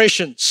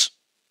generations.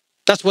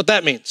 That's what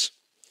that means.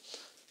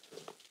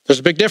 There's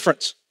a big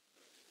difference.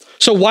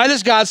 So why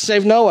does God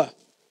save Noah?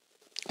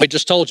 I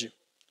just told you.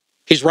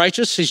 He's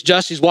righteous, he's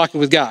just, he's walking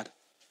with God.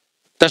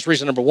 That's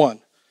reason number one.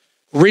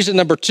 Reason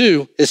number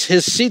two is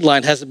his seed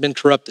line hasn't been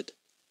corrupted.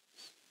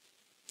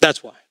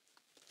 That's why.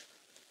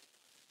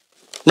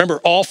 Remember,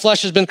 all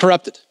flesh has been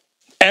corrupted.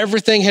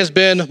 Everything has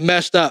been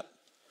messed up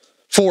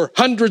for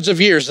hundreds of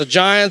years. The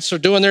giants are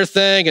doing their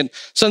thing and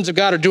sons of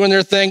God are doing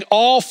their thing.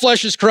 All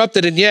flesh is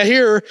corrupted. And yet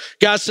here,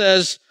 God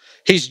says,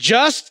 he's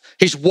just,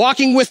 he's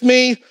walking with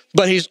me,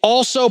 but he's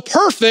also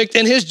perfect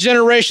in his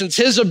generations,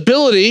 his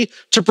ability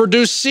to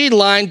produce seed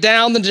line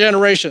down the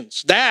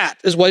generations. That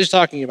is what he's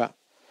talking about.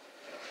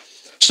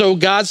 So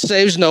God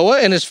saves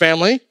Noah and his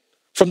family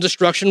from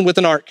destruction with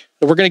an ark.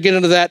 And we're going to get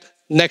into that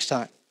next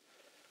time.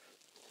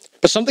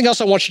 But something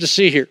else I want you to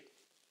see here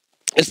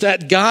is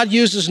that God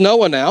uses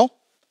Noah now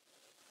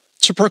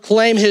to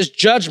proclaim his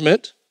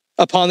judgment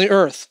upon the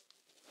earth.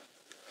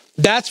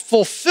 That's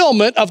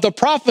fulfillment of the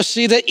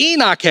prophecy that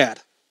Enoch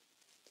had.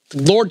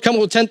 The Lord coming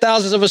with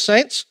 10,000s of his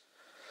saints.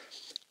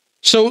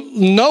 So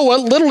Noah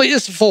literally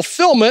is the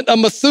fulfillment of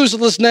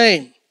Methuselah's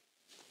name,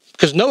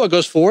 because Noah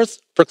goes forth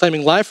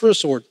proclaiming life for a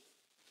sword.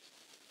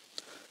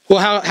 Well,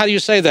 how do you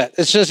say that?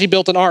 It says he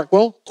built an ark.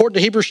 Well, according to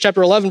Hebrews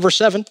chapter 11, verse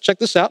 7, check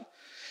this out.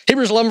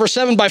 Hebrews 11, verse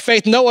 7, by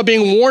faith Noah,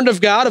 being warned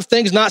of God of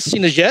things not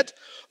seen as yet,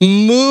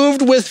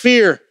 moved with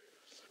fear,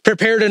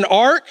 prepared an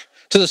ark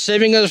to the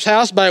saving of his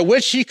house, by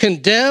which he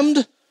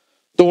condemned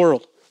the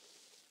world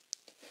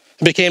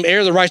and became heir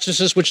of the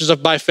righteousness which is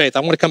of by faith.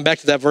 I want to come back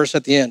to that verse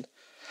at the end.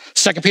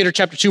 2 Peter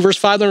chapter 2, verse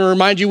 5, let me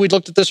remind you, we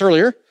looked at this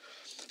earlier.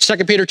 2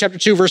 Peter chapter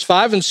 2, verse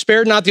 5, and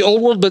spared not the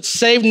old world, but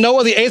saved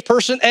Noah, the eighth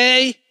person,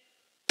 a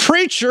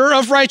preacher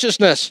of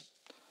righteousness.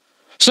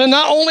 So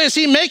not only is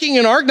he making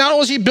an ark, not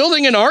only is he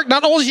building an ark,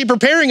 not only is he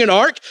preparing an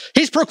ark,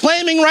 he's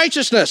proclaiming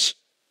righteousness.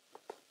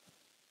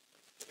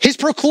 He's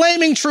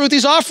proclaiming truth.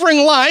 He's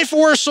offering life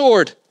or a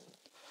sword.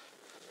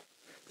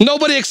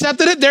 Nobody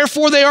accepted it,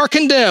 therefore they are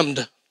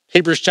condemned.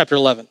 Hebrews chapter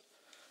 11.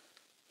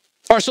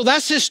 All right, so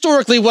that's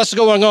historically what's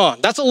going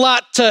on. That's a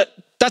lot to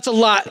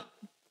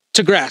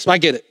grasp. I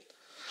get it.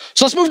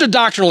 So let's move to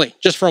doctrinally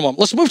just for a moment.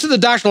 Let's move to the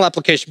doctrinal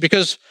application,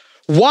 because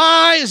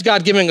why is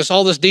God giving us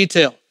all this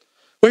detail?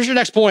 Where's your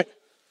next point?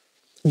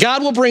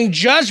 God will bring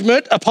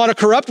judgment upon a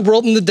corrupt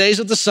world in the days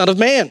of the Son of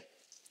Man.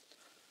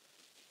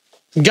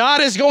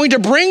 God is going to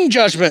bring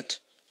judgment.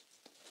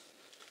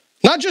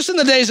 Not just in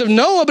the days of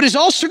Noah, but he's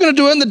also going to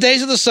do it in the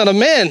days of the Son of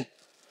Man.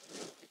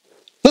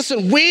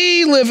 Listen,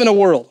 we live in a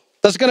world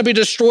that's going to be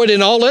destroyed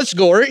in all its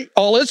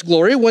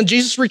glory when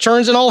Jesus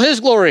returns in all his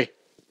glory.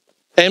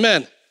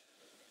 Amen.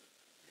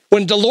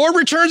 When the Lord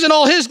returns in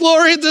all his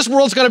glory, this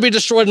world's going to be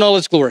destroyed in all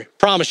its glory.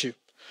 Promise you.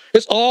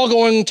 It's all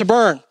going to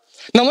burn.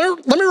 Now,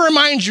 let me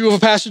remind you of a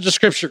passage of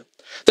scripture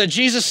that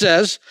Jesus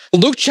says,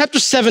 Luke chapter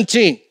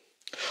 17.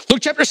 Luke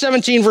chapter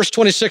 17, verse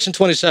 26 and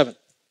 27.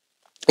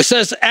 It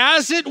says,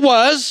 as it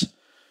was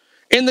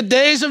in the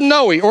days of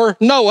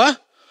Noah,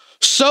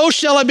 so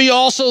shall it be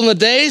also in the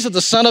days of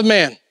the Son of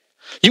Man.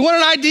 You want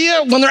an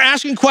idea when they're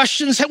asking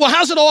questions? Well,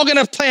 how's it all going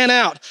to plan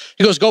out?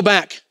 He goes, go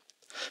back.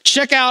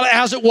 Check out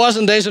as it was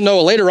in the days of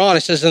Noah. Later on,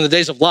 it says in the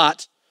days of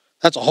Lot.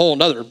 That's a whole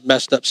nother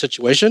messed up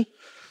situation.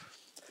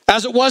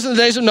 As it was in the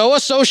days of Noah,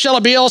 so shall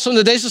it be also in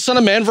the days of the Son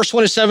of Man. Verse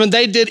 27,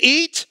 they did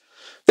eat,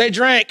 they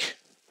drank.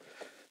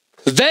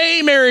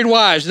 They married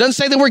wives. It doesn't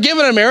say they were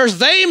given in marriage.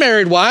 They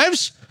married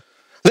wives.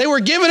 They were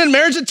given in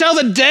marriage until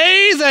the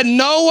day that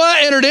Noah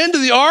entered into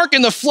the ark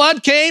and the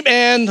flood came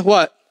and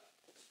what?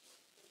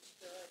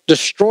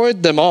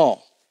 Destroyed them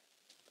all.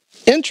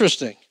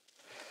 Interesting.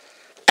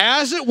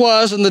 As it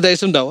was in the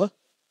days of Noah,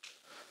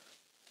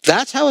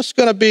 that's how it's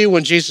going to be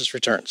when Jesus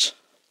returns.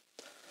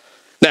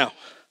 Now,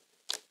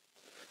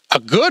 a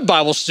good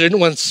Bible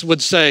student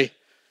would say,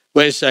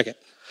 wait a second.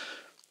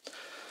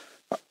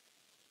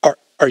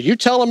 Are you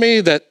telling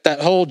me that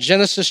whole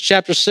Genesis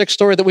chapter 6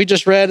 story that we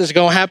just read is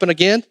going to happen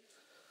again?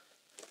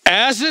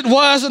 As it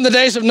was in the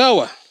days of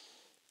Noah,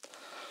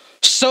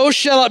 so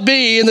shall it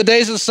be in the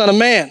days of the Son of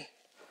Man.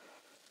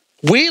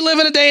 We live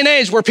in a day and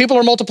age where people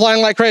are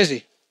multiplying like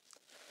crazy.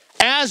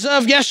 As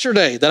of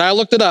yesterday, that I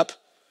looked it up,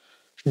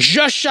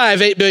 just shy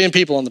of 8 billion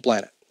people on the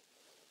planet.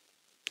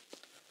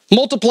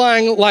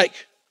 Multiplying like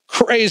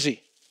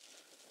crazy.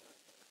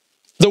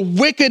 The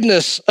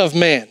wickedness of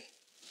man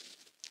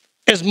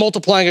is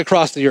multiplying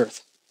across the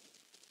earth,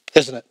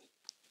 isn't it?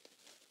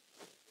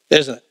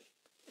 Isn't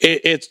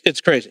it?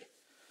 It's crazy.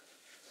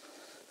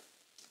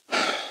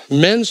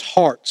 Men's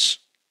hearts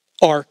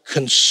are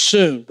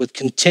consumed with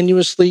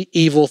continuously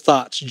evil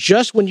thoughts.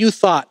 Just when you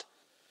thought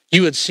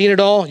you had seen it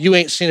all, you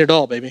ain't seen it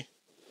all, baby.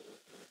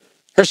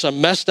 There's some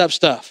messed up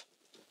stuff.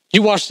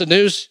 You watch the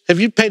news. Have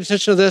you paid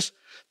attention to this?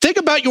 Think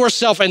about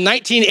yourself in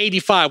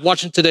 1985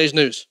 watching today's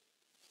news.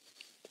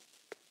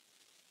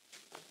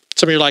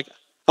 Some of you are like,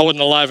 I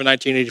wasn't alive in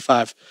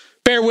 1985.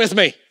 Bear with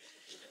me.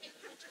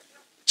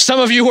 Some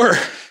of you were.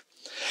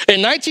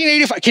 In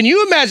 1985, can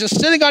you imagine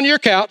sitting on your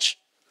couch,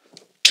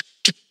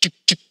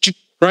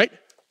 right?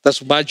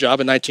 That's my job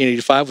in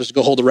 1985 was to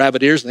go hold the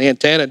rabbit ears and the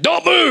antenna and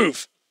don't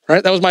move,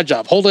 right? That was my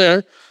job. Hold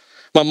there.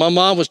 My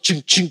mom was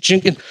chink, chink,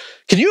 chink.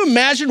 Can you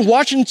imagine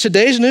watching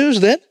today's news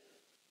then?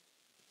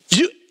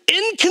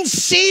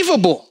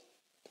 Inconceivable,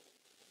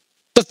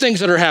 the things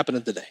that are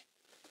happening today.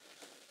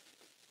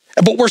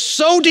 But we're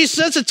so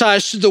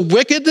desensitized to the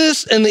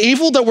wickedness and the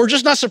evil that we're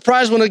just not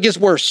surprised when it gets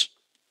worse.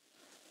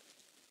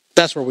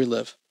 That's where we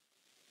live.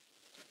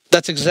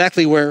 That's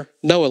exactly where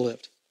Noah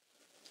lived.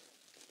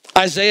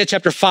 Isaiah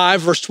chapter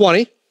 5, verse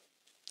 20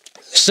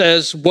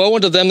 says, woe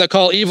unto them that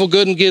call evil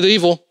good and give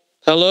evil.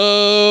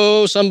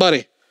 Hello,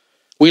 somebody.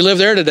 We live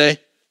there today.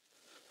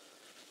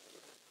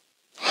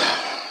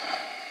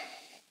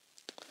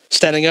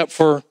 Standing up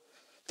for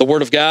the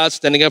word of God,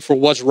 standing up for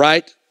what's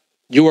right,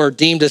 you are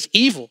deemed as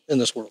evil in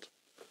this world.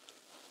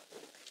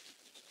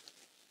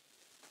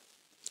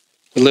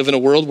 We live in a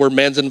world where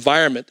man's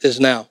environment is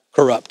now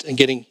corrupt and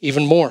getting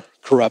even more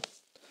corrupt.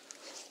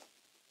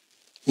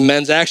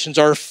 Men's actions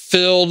are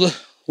filled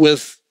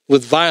with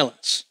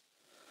violence.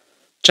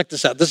 Check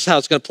this out. This is how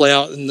it's going to play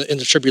out in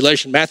the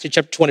tribulation. Matthew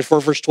chapter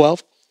 24, verse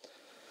 12.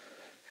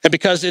 And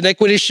because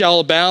iniquity shall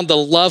abound, the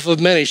love of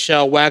many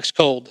shall wax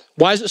cold.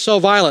 Why is it so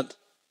violent?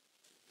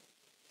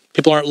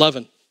 People aren't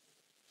loving.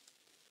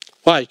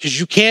 Why? Because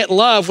you can't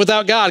love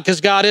without God, because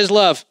God is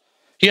love.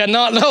 You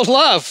cannot know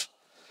love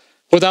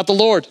without the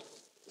Lord.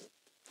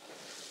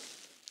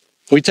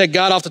 We take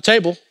God off the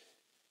table.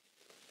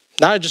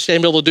 Now I just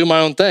ain't able to do my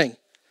own thing.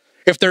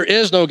 If there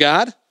is no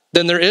God,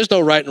 then there is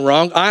no right and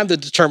wrong. I'm the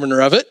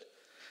determiner of it.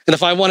 And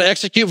if I want to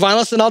execute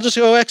violence, then I'll just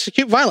go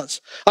execute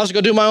violence. I'll just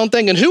go do my own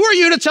thing. And who are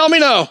you to tell me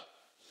no?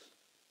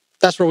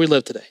 That's where we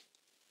live today.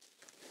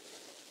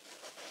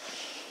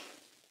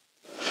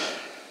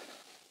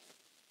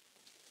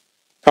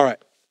 All right.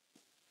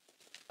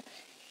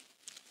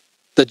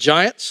 The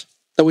giants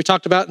that we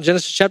talked about in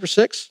Genesis chapter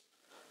 6,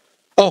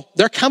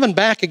 they're coming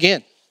back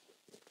again.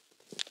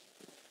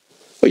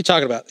 What are you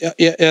talking about?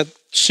 Yeah,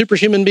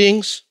 superhuman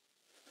beings,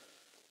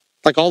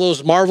 like all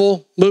those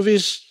Marvel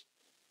movies,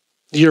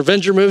 the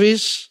Avenger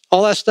movies,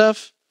 all that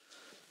stuff,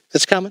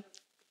 it's coming.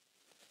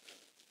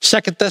 2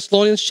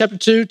 Thessalonians chapter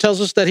 2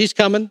 tells us that he's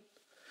coming.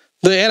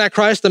 The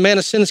Antichrist, the man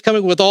of sin, is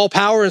coming with all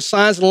power and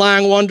signs and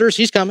lying wonders.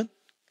 He's coming.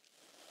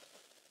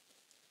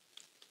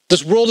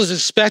 This world is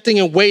expecting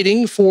and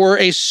waiting for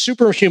a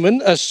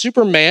superhuman, a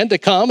superman to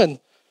come and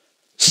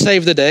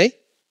save the day.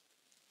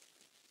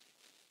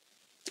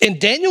 In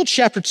Daniel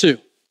chapter 2,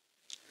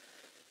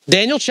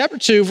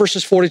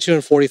 verses 42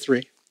 and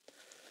 43,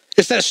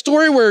 it's that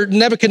story where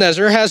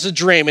Nebuchadnezzar has a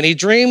dream, and he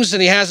dreams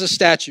and he has a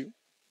statue.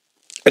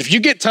 If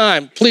you get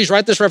time, please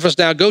write this reference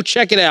down. Go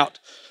check it out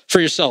for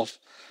yourself.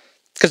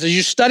 Because as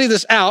you study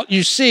this out,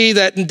 you see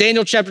that in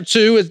Daniel chapter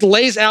 2, it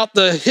lays out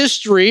the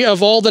history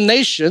of all the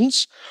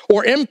nations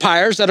or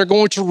empires that are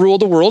going to rule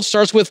the world. It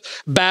starts with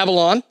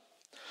Babylon,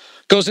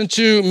 goes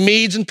into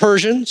Medes and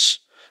Persians,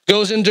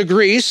 goes into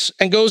Greece,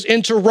 and goes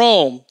into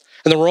Rome.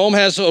 And then Rome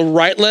has a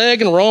right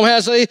leg and Rome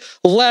has a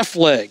left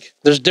leg.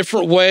 There's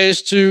different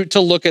ways to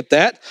look at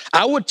that.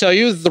 I would tell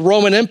you the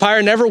Roman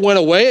Empire never went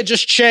away. It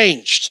just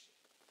changed.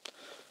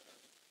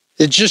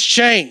 It just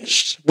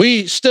changed.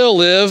 We still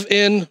live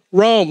in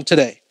Rome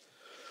today.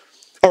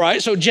 All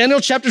right, so Daniel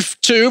chapter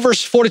 2,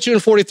 verse 42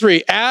 and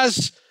 43.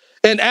 As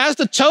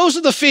the toes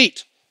of the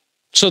feet,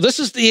 so this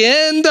is the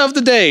end of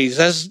the days,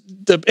 as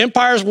the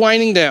empire is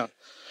winding down.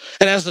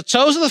 And as the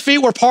toes of the feet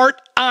were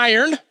part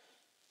iron.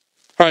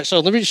 All right, so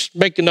let me just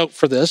make a note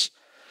for this.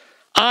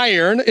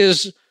 Iron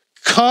is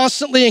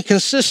constantly and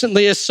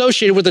consistently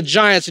associated with the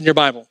giants in your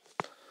Bible.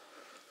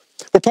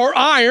 We're part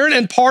iron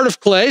and part of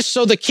clay,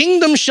 so the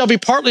kingdom shall be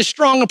partly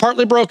strong and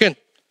partly broken.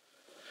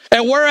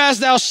 And whereas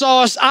thou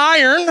sawest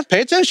iron,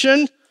 pay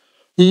attention,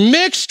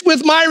 mixed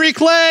with miry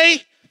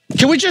clay,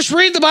 can we just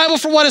read the Bible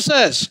for what it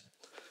says?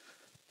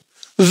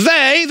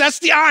 They, that's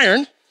the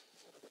iron,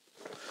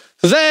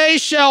 they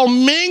shall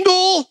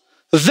mingle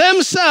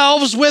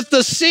themselves with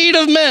the seed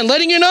of men.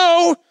 Letting you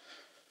know,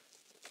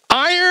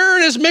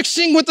 iron is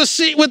mixing with the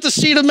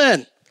seed of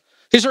men.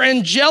 These are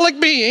angelic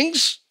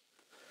beings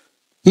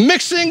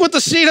mixing with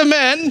the seed of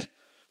men,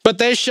 but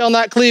they shall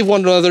not cleave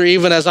one another,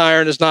 even as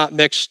iron is not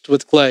mixed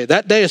with clay.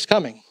 That day is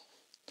coming.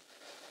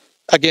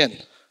 Again,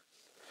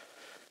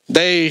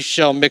 they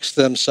shall mix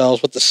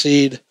themselves with the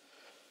seed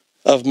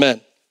of men.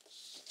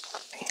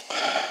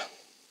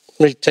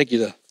 Let me take you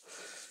to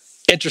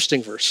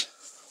interesting verse.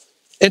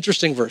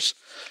 Interesting verse.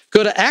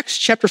 Go to Acts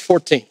chapter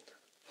 14.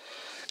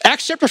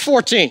 Acts chapter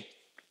 14.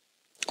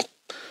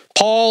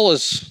 Paul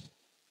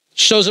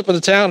shows up in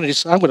the town and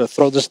he's, I'm going to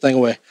throw this thing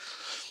away.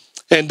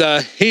 And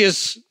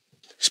he's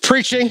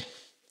preaching.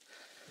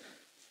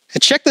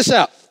 And check this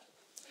out.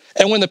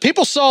 And when the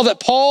people saw that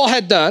Paul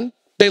had done,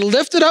 they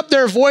lifted up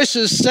their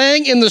voices,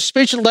 saying in the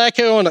speech of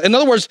Lycaonia. In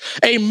other words,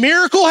 a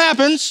miracle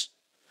happens.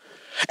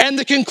 And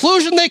the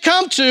conclusion they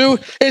come to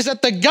is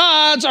that the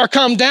gods are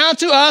come down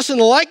to us in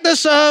the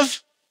likeness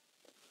of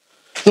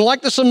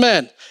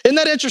men. Isn't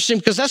that interesting?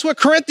 Because that's what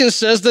Corinthians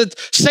says, that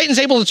Satan's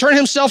able to turn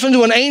himself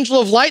into an angel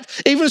of light,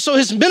 even so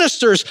his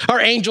ministers are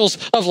angels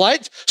of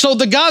light. So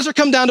the gods are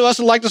come down to us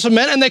in the likeness of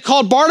men, and they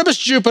called Barnabas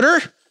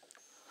Jupiter,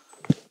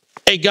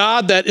 a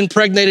god that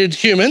impregnated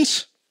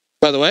humans,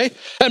 by the way,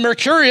 and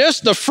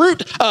Mercurius, the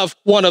fruit of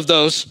one of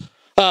those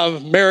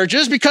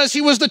marriages, because he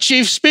was the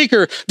chief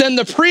speaker. Then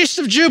the priest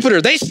of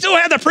Jupiter, they still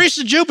had the priest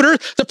of Jupiter.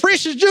 The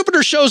priest of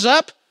Jupiter shows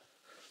up,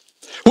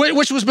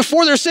 which was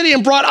before their city,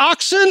 and brought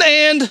oxen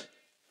and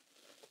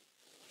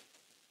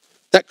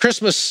that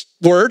Christmas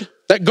word,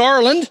 that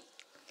garland,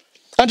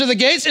 unto the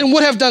gates, and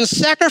would have done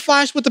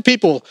sacrifice with the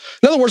people.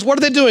 In other words, what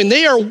are they doing?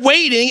 They are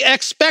waiting,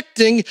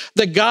 expecting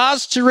the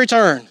gods to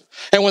return.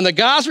 And when the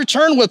gods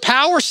return with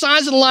power,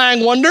 signs, and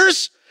lying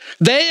wonders,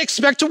 they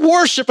expect to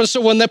worship. And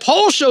so when the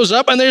pole shows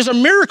up and there's a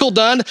miracle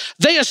done,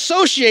 they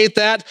associate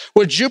that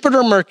with Jupiter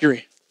and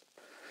Mercury.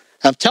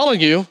 I'm telling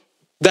you,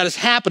 that is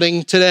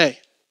happening today.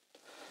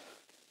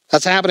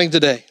 That's happening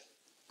today.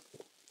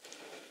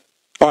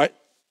 All right.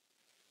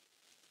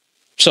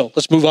 So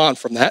let's move on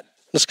from that.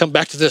 Let's come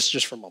back to this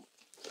just for a moment.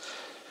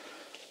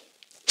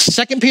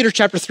 2 Peter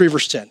chapter 3,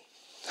 verse 10.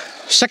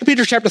 2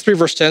 Peter chapter 3,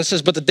 verse 10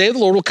 says, but the day of the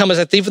Lord will come as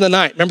a thief in the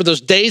night. Remember those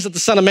days of the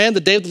Son of Man? The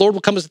day of the Lord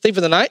will come as a thief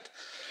in the night.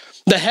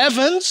 The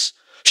heavens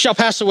shall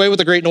pass away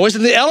with a great noise,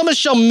 and the elements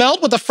shall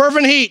melt with a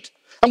fervent heat.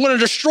 I'm going to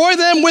destroy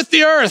them with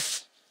the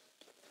earth.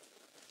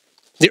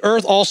 The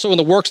earth also and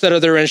the works that are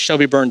therein shall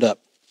be burned up.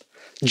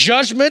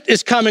 Judgment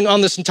is coming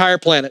on this entire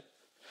planet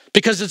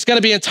because it's going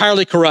to be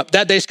entirely corrupt.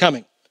 That day's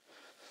coming.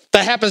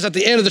 That happens at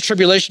the end of the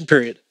tribulation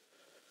period.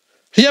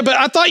 Yeah, but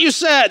I thought you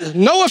said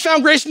Noah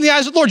found grace in the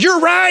eyes of the Lord. You're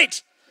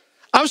right.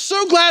 I'm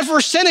so glad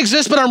verse 10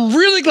 exists, but I'm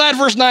really glad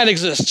verse 9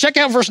 exists. Check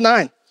out verse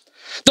 9.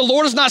 The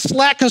Lord is not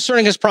slack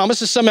concerning his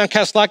promise, as some man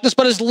cast slackness,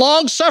 but is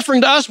long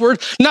suffering to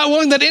usward, not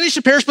willing that any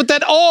should perish, but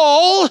that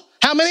all,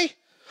 how many?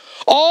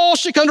 All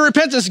should come to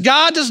repentance.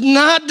 God does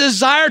not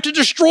desire to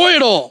destroy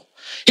it all.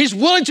 He's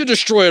willing to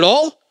destroy it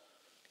all,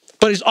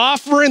 but he's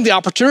offering the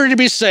opportunity to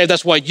be saved.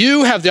 That's why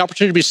you have the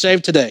opportunity to be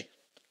saved today.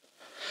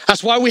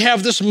 That's why we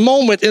have this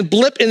moment and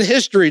blip in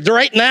history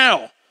right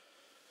now.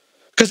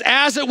 Because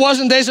as it was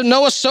in the days of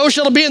Noah, so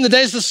shall it be in the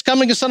days of the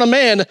coming of the Son of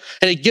Man.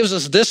 And he gives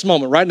us this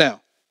moment right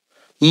now.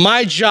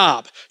 My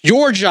job,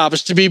 your job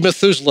is to be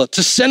Methuselah,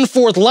 to send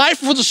forth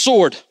life with the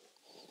sword.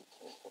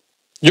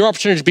 Your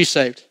opportunity to be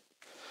saved.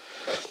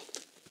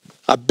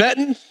 I bet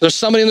there's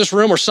somebody in this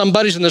room or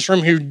somebody's in this room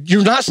who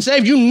you're not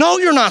saved. You know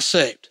you're not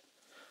saved.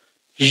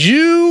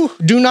 You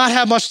do not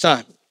have much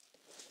time.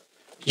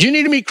 You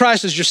need to meet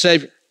Christ as your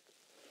Savior.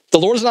 The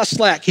Lord is not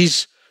slack.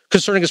 He's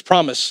concerning his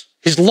promise.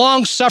 He's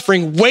long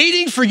suffering,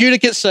 waiting for you to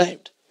get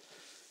saved.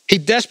 He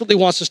desperately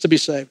wants us to be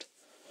saved.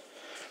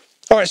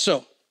 All right,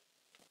 so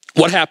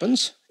what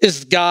happens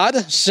is God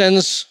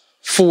sends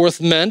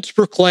forth men to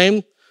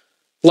proclaim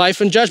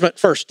life and judgment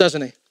first,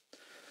 doesn't he?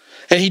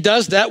 And he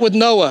does that with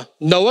Noah.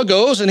 Noah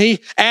goes and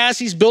as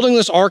he's building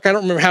this ark, I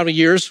don't remember how many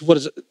years,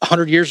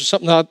 100 years or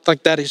something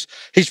like that,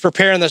 he's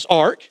preparing this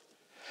ark.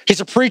 He's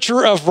a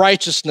preacher of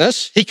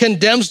righteousness. He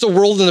condemns the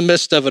world in the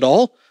midst of it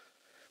all.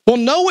 Well,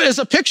 Noah is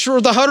a picture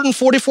of the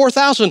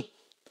 144,000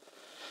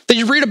 that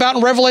you read about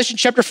in Revelation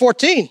chapter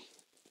 14.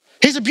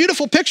 He's a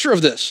beautiful picture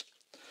of this.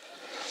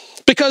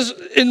 Because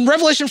in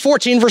Revelation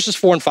 14, verses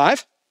 4 and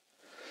 5,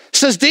 it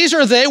says, these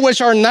are they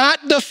which are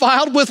not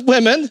defiled with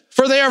women,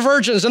 for they are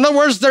virgins. In other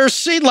words, their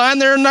seed line,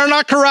 they're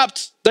not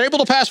corrupt. They're able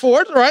to pass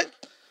forward, right?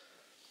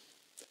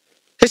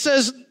 It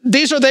says,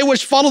 these are they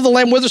which follow the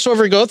Lamb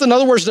whithersoever he goeth. In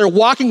other words, they're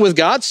walking with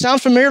God.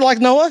 Sound familiar like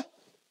Noah?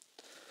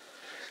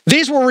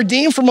 These were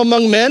redeemed from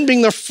among men,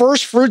 being the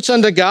first fruits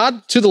unto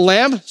God to the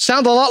Lamb.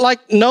 Sound a lot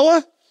like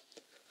Noah?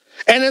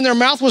 And in their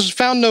mouth was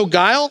found no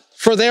guile,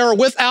 for they are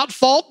without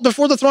fault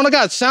before the throne of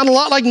God. Sound a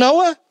lot like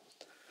Noah?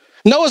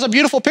 Noah's a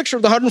beautiful picture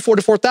of the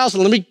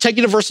 144,000. Let me take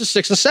you to verses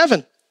 6 and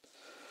 7.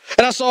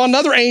 And I saw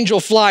another angel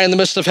fly in the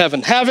midst of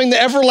heaven, having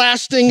the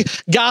everlasting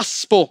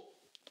gospel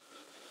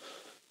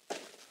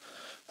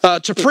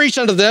to preach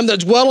unto them that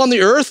dwell on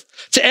the earth,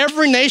 to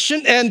every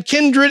nation and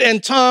kindred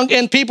and tongue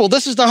and people.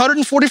 This is the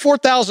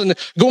 144,000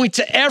 going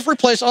to every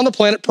place on the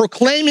planet,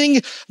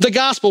 proclaiming the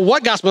gospel.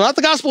 What gospel? Not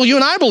the gospel you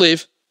and I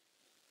believe.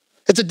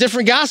 It's a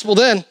different gospel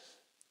then.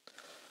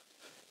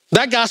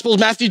 That gospel,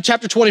 Matthew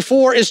chapter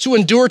 24, is to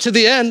endure to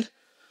the end.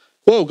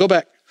 Whoa, go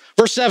back.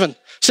 Verse 7,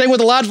 saying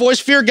with a loud voice,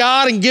 fear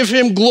God and give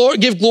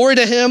glory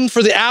to him,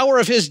 for the hour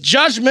of his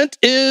judgment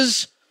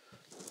is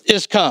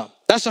come.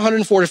 That's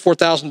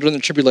 144,000 during the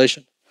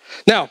tribulation.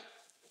 Now,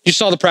 you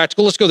saw the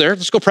practical. Let's go there.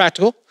 Let's go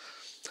practical.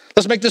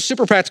 Let's make this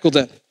super practical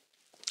then.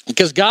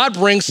 Because God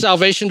brings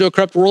salvation to a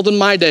corrupt world in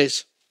my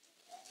days.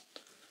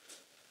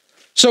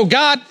 So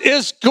God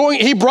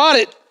he brought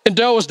it in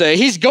Noah's day.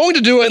 He's going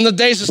to do it in the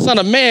days of the Son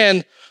of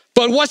Man.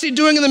 But what's he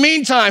doing in the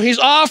meantime? He's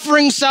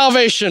offering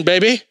salvation,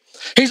 baby.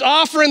 He's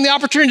offering the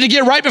opportunity to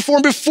get right before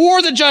him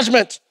before the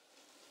judgment.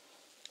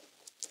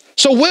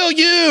 So will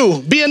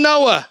you be a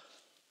Noah?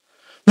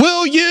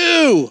 Will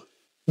you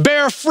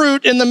bear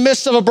fruit in the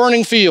midst of a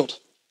burning field?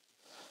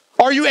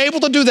 Are you able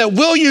to do that?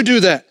 Will you do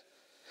that?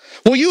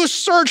 Will you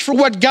search for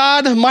what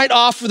God might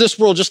offer this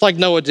world just like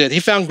Noah did? He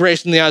found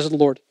grace in the eyes of the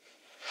Lord.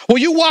 Will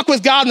you walk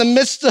with God in the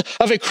midst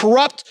of a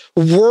corrupt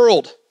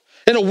world?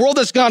 In a world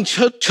that's gone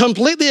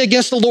completely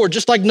against the Lord,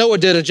 just like Noah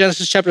did in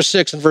Genesis chapter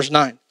 6 and verse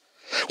 9.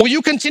 Will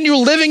you continue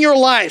living your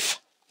life?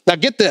 Now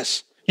get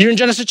this. You're in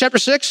Genesis chapter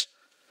 6?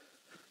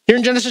 You're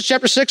in Genesis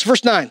chapter 6,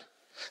 verse 9.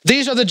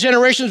 These are the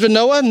generations of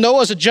Noah.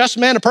 Noah is a just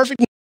man, a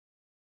perfect man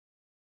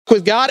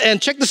with God. And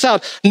check this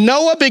out.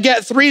 Noah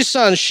begat 3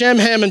 sons, Shem,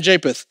 Ham, and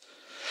Japheth.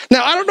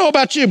 Now, I don't know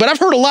about you, but I've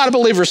heard a lot of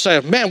believers say,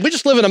 man, we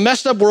just live in a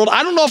messed up world.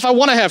 I don't know if I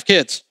want to have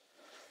kids.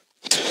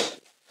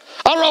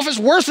 I don't know if it's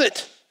worth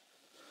it.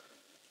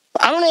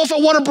 I don't know if I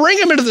want to bring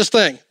them into this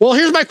thing. Well,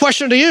 here's my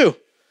question to you.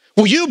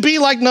 Will you be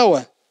like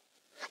Noah?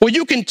 Will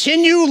you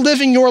continue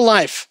living your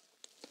life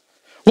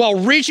while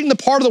reaching the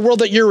part of the world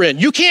that you're in?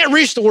 You can't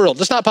reach the world.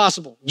 That's not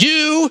possible.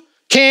 You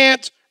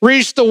can't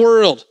reach the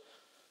world,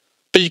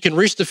 but you can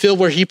reach the field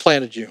where he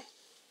planted you.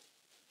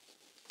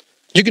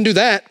 You can do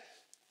that.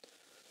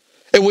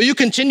 And will you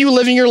continue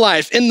living your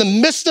life in the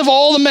midst of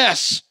all the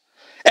mess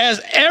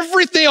as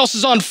everything else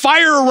is on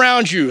fire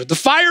around you? The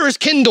fire is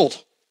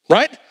kindled,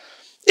 right?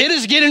 It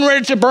is getting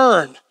ready to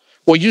burn.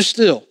 Will you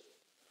still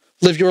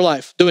live your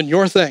life doing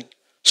your thing,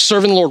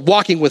 serving the Lord,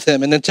 walking with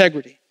him in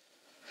integrity?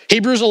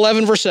 Hebrews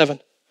 11, verse 7.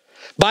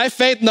 By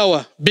faith,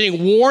 Noah,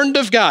 being warned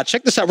of God.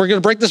 Check this out. We're going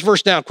to break this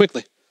verse down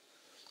quickly.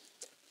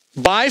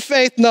 By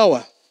faith,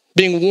 Noah,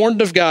 being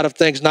warned of God of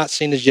things not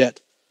seen as yet.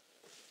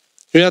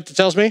 You know what that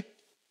tells me?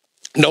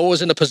 Noah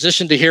was in a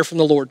position to hear from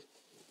the Lord.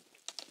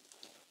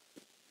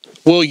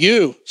 Will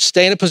you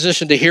stay in a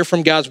position to hear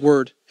from God's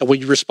word, and will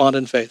you respond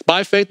in faith?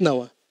 By faith,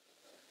 Noah,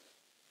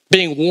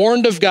 being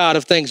warned of God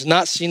of things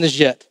not seen as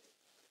yet.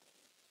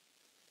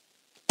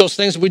 Those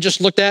things we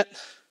just looked at,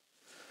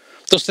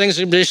 those things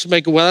that just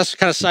make, well, that's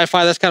kind of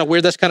sci-fi, that's kind of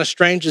weird, that's kind of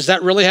strange. Is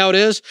that really how it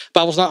is? The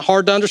Bible's not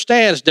hard to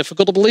understand. It's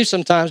difficult to believe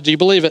sometimes. Do you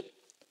believe it?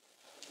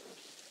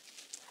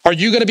 Are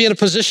you going to be in a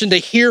position to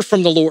hear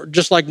from the Lord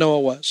just like Noah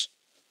was?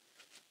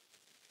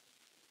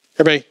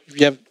 Everybody,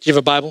 do you have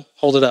a Bible?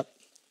 Hold it up.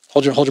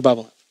 Hold your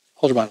Bible.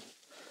 Hold your Bible.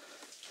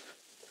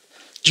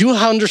 Do you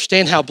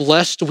understand how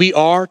blessed we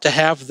are to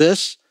have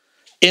this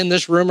in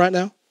this room right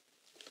now?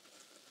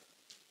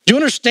 Do you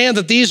understand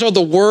that these are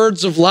the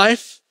words of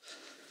life?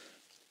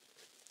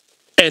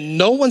 And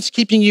no one's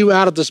keeping you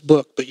out of this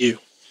book but you.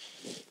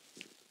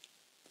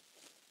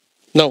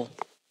 No one.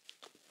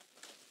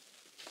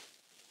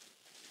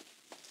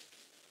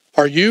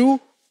 Are you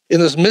in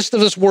the midst of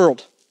this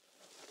world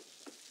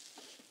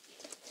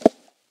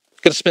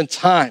going to spend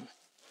time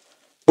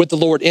with the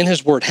Lord in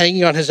his word,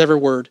 hanging on his every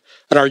word?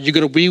 And are you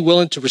going to be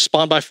willing to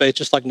respond by faith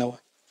just like Noah?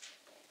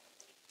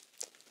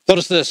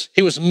 Notice this.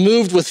 He was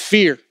moved with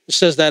fear. It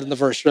says that in the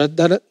verse. Read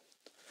that?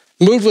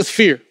 Moved with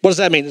fear. What does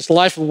that mean? It's a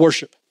life of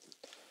worship.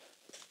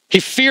 He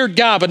feared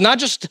God, but not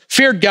just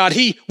feared God.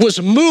 He was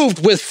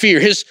moved with fear.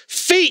 His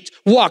feet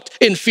walked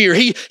in fear.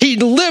 He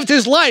lived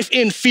his life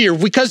in fear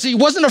because he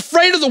wasn't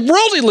afraid of the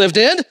world he lived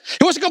in.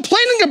 He wasn't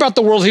complaining about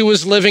the world he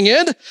was living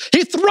in.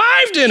 He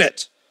thrived in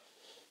it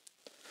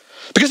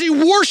because he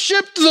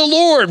worshiped the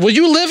Lord. Will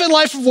you live a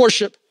life of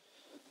worship?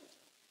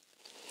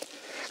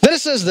 Then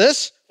it says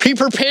this, he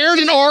prepared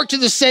an ark to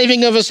the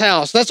saving of his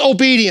house. That's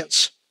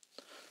obedience.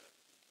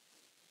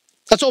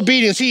 That's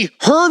obedience. He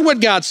heard what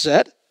God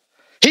said.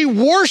 He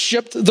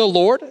worshiped the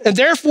Lord, and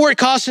therefore it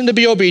caused him to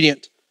be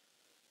obedient.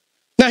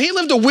 Now, he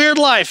lived a weird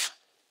life,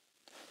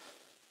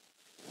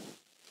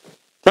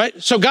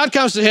 right? So God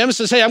comes to him and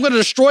says, hey, I'm going to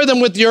destroy them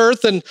with the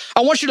earth, and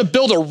I want you to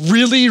build a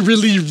really,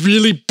 really,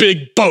 really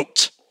big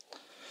boat.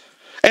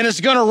 And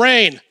it's going to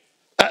rain.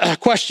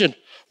 Question,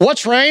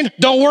 what's rain?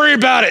 Don't worry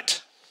about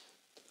it.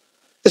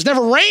 It's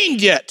never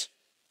rained yet.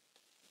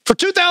 For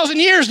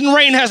 2,000 years, and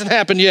rain hasn't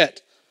happened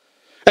yet.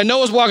 And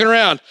Noah's walking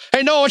around.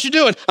 Hey, Noah, what you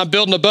doing? I'm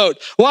building a boat.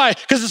 Why?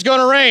 Because it's going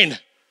to rain.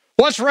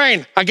 What's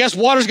rain? I guess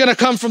water's going to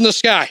come from the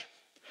sky.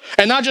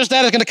 And not just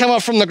that, it's going to come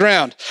up from the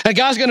ground. And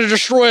God's going to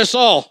destroy us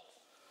all.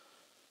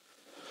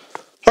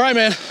 All right,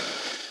 man.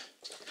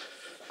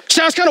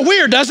 Sounds kind of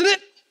weird, doesn't it?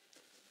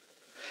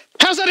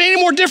 How's that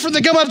any more different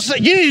than come up and say,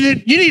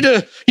 you need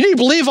to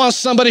believe on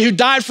somebody who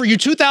died for you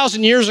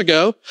 2,000 years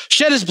ago,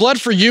 shed his blood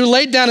for you,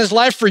 laid down his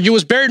life for you,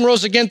 was buried and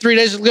rose again 3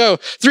 days ago.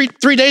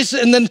 Three days,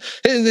 and then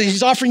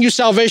he's offering you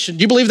salvation.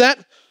 Do you believe that?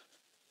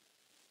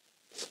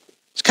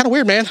 It's kind of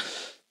weird, man.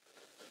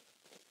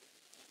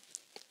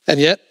 And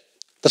yet,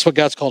 that's what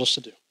God's called us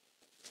to do.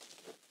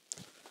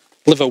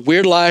 Live a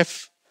weird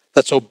life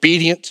that's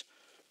obedient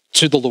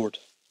to the Lord.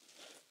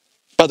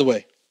 By the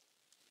way,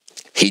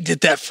 he did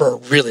that for a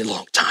really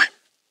long time.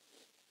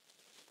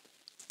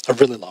 A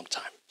really long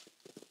time.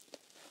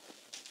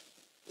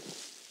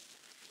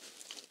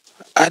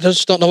 I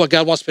just don't know what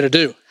God wants me to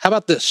do. How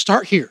about this?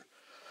 Start here.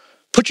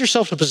 Put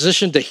yourself in a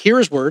position to hear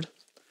his word,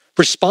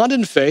 respond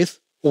in faith,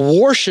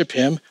 worship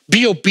him,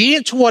 be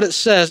obedient to what it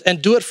says,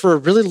 and do it for a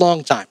really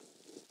long time.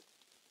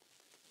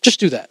 Just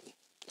do that.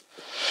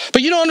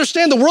 But you don't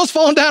understand, the world's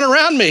falling down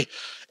around me.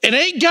 It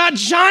ain't got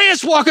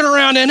giants walking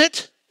around in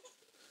it.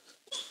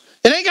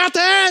 It ain't got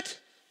that.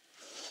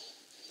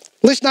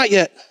 At least not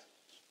yet.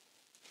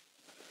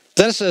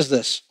 Then it says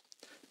this,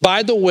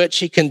 by the which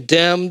he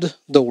condemned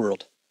the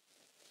world.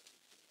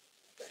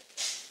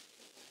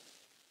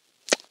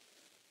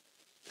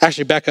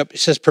 Actually, back up. It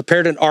says,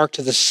 prepared an ark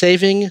to the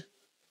saving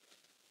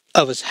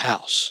of his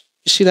house.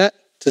 You see that?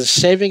 To the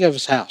saving of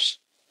his house.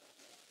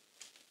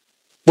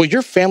 Will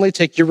your family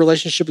take your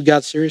relationship with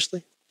God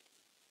seriously?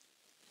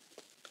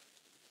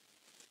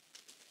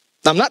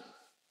 Now, I'm not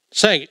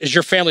saying, is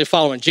your family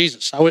following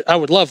Jesus? I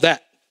would love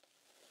that.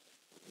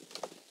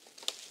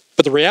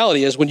 But the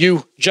reality is when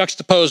you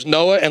juxtapose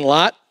Noah and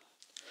Lot,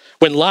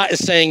 when Lot is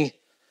saying,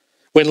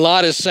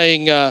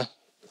 I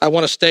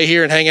want to stay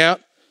here and hang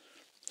out,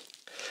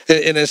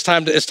 and it's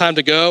time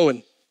to go,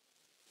 and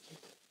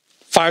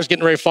fire's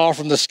getting ready to fall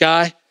from the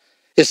sky,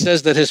 it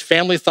says that his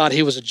family thought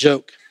he was a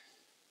joke.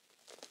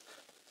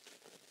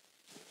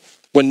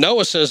 When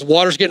Noah says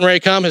water's getting ready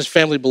to come, his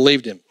family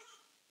believed him.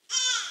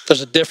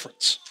 There's a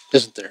difference,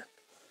 isn't there?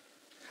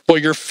 Will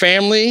your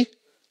family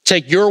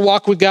take your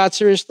walk with God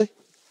seriously?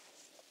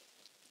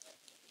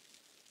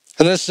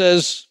 And then it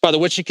says, by the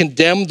which he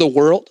condemned the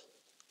world.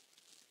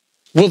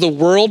 Will the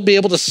world be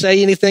able to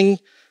say anything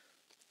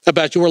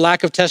about your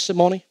lack of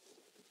testimony?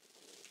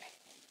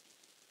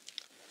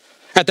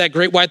 At that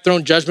great white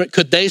throne judgment,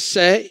 could they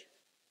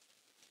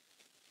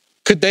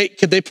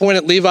point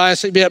at Levi and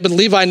say, yeah, but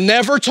Levi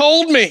never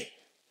told me.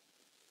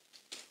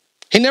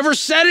 He never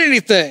said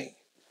anything.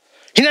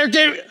 He never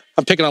gave.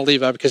 I'm picking on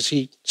Levi because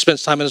he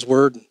spends time in his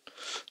word.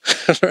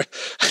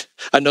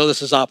 I know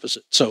this is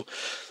opposite. So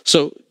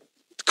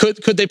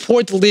could they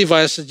point to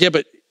Levi and say, yeah,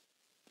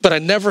 but I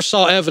never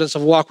saw evidence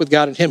of a walk with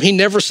God in him. He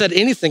never said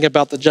anything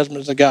about the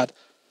judgments of God.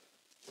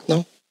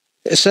 No.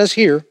 It says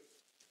here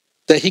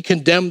that he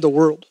condemned the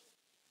world.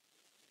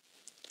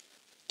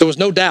 There was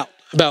no doubt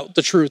about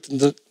the truth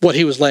and what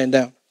he was laying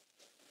down.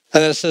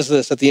 And then it says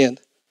this at the end.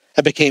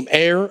 And became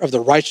heir of the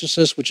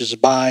righteousness which is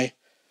by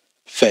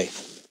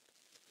faith.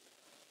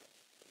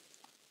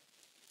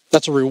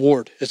 That's a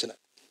reward, isn't it?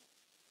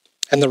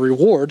 And the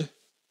reward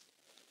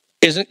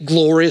isn't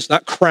glory, it's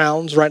not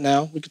crowns right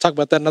now. We can talk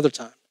about that another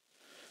time.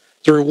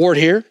 The reward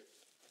here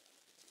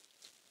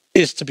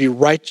is to be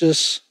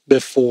righteous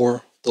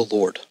before the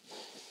Lord.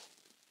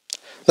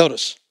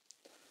 Notice,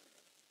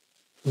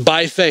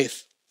 by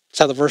faith. That's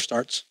how the verse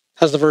starts.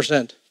 How's the verse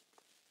end?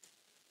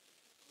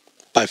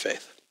 By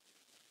faith.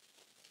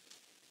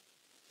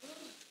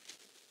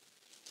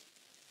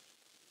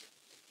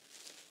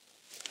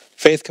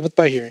 Faith cometh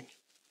by hearing.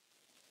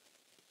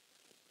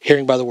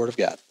 Hearing by the word of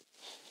God.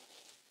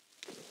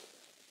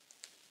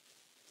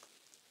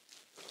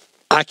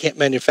 I can't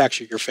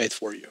manufacture your faith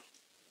for you.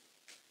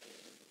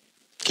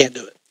 Can't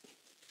do it.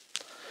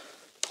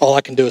 All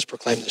I can do is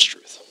proclaim this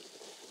truth.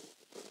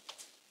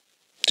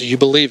 Do you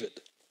believe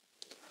it?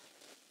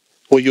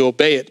 Will you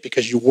obey it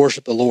because you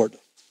worship the Lord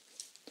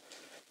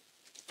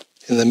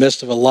in the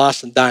midst of a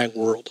lost and dying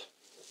world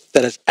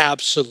that is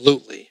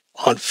absolutely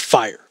on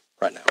fire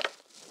right now?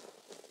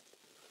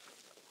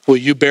 Will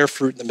you bear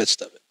fruit in the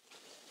midst of it?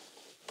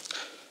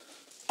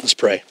 Let's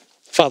pray.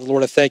 Father,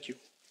 Lord, I thank you.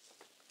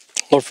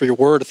 Lord, for your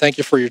word. I thank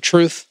you for your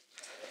truth.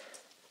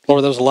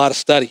 Lord, there was a lot of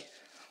study,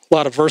 a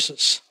lot of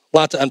verses, a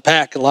lot to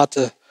unpack, a lot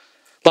to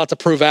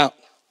prove out.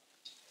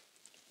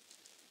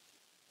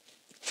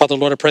 Father,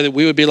 Lord, I pray that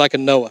we would be like a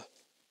Noah,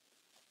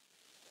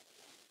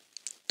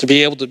 to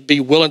be able to be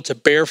willing to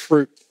bear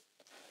fruit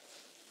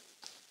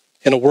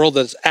in a world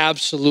that is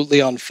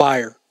absolutely on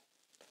fire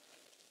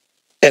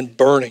and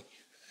burning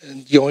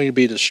and going to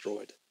be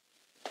destroyed.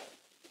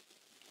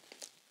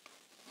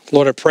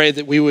 Lord, I pray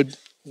that we would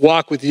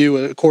walk with you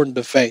according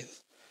to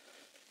faith.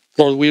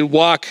 Lord, we would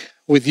walk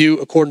with you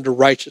according to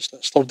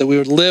righteousness. Lord, that we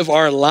would live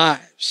our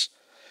lives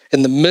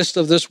in the midst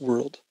of this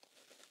world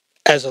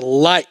as a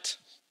light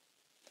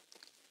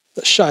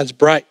that shines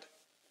bright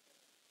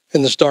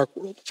in this dark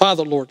world.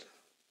 Father, Lord,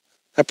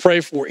 I pray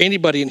for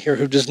anybody in here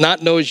who does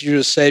not know you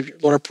as Savior.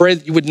 Lord, I pray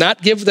that you would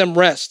not give them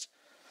rest.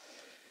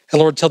 And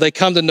Lord, until they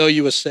come to know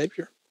you as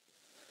Savior.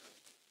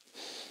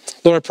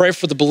 Lord, I pray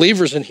for the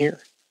believers in here.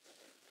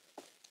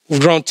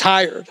 We've grown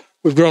tired.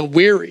 We've grown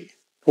weary.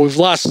 We've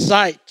lost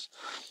sight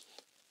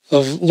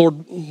of,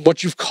 Lord,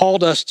 what you've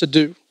called us to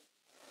do,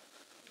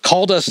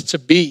 called us to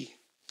be.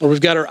 Lord,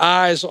 we've got our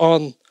eyes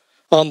on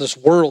this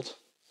world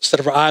instead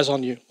of our eyes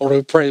on you. Lord,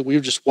 we pray that we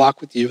would just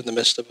walk with you in the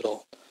midst of it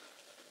all.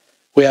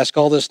 We ask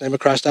all this in the name of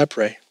Christ, I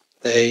pray.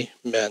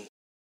 Amen.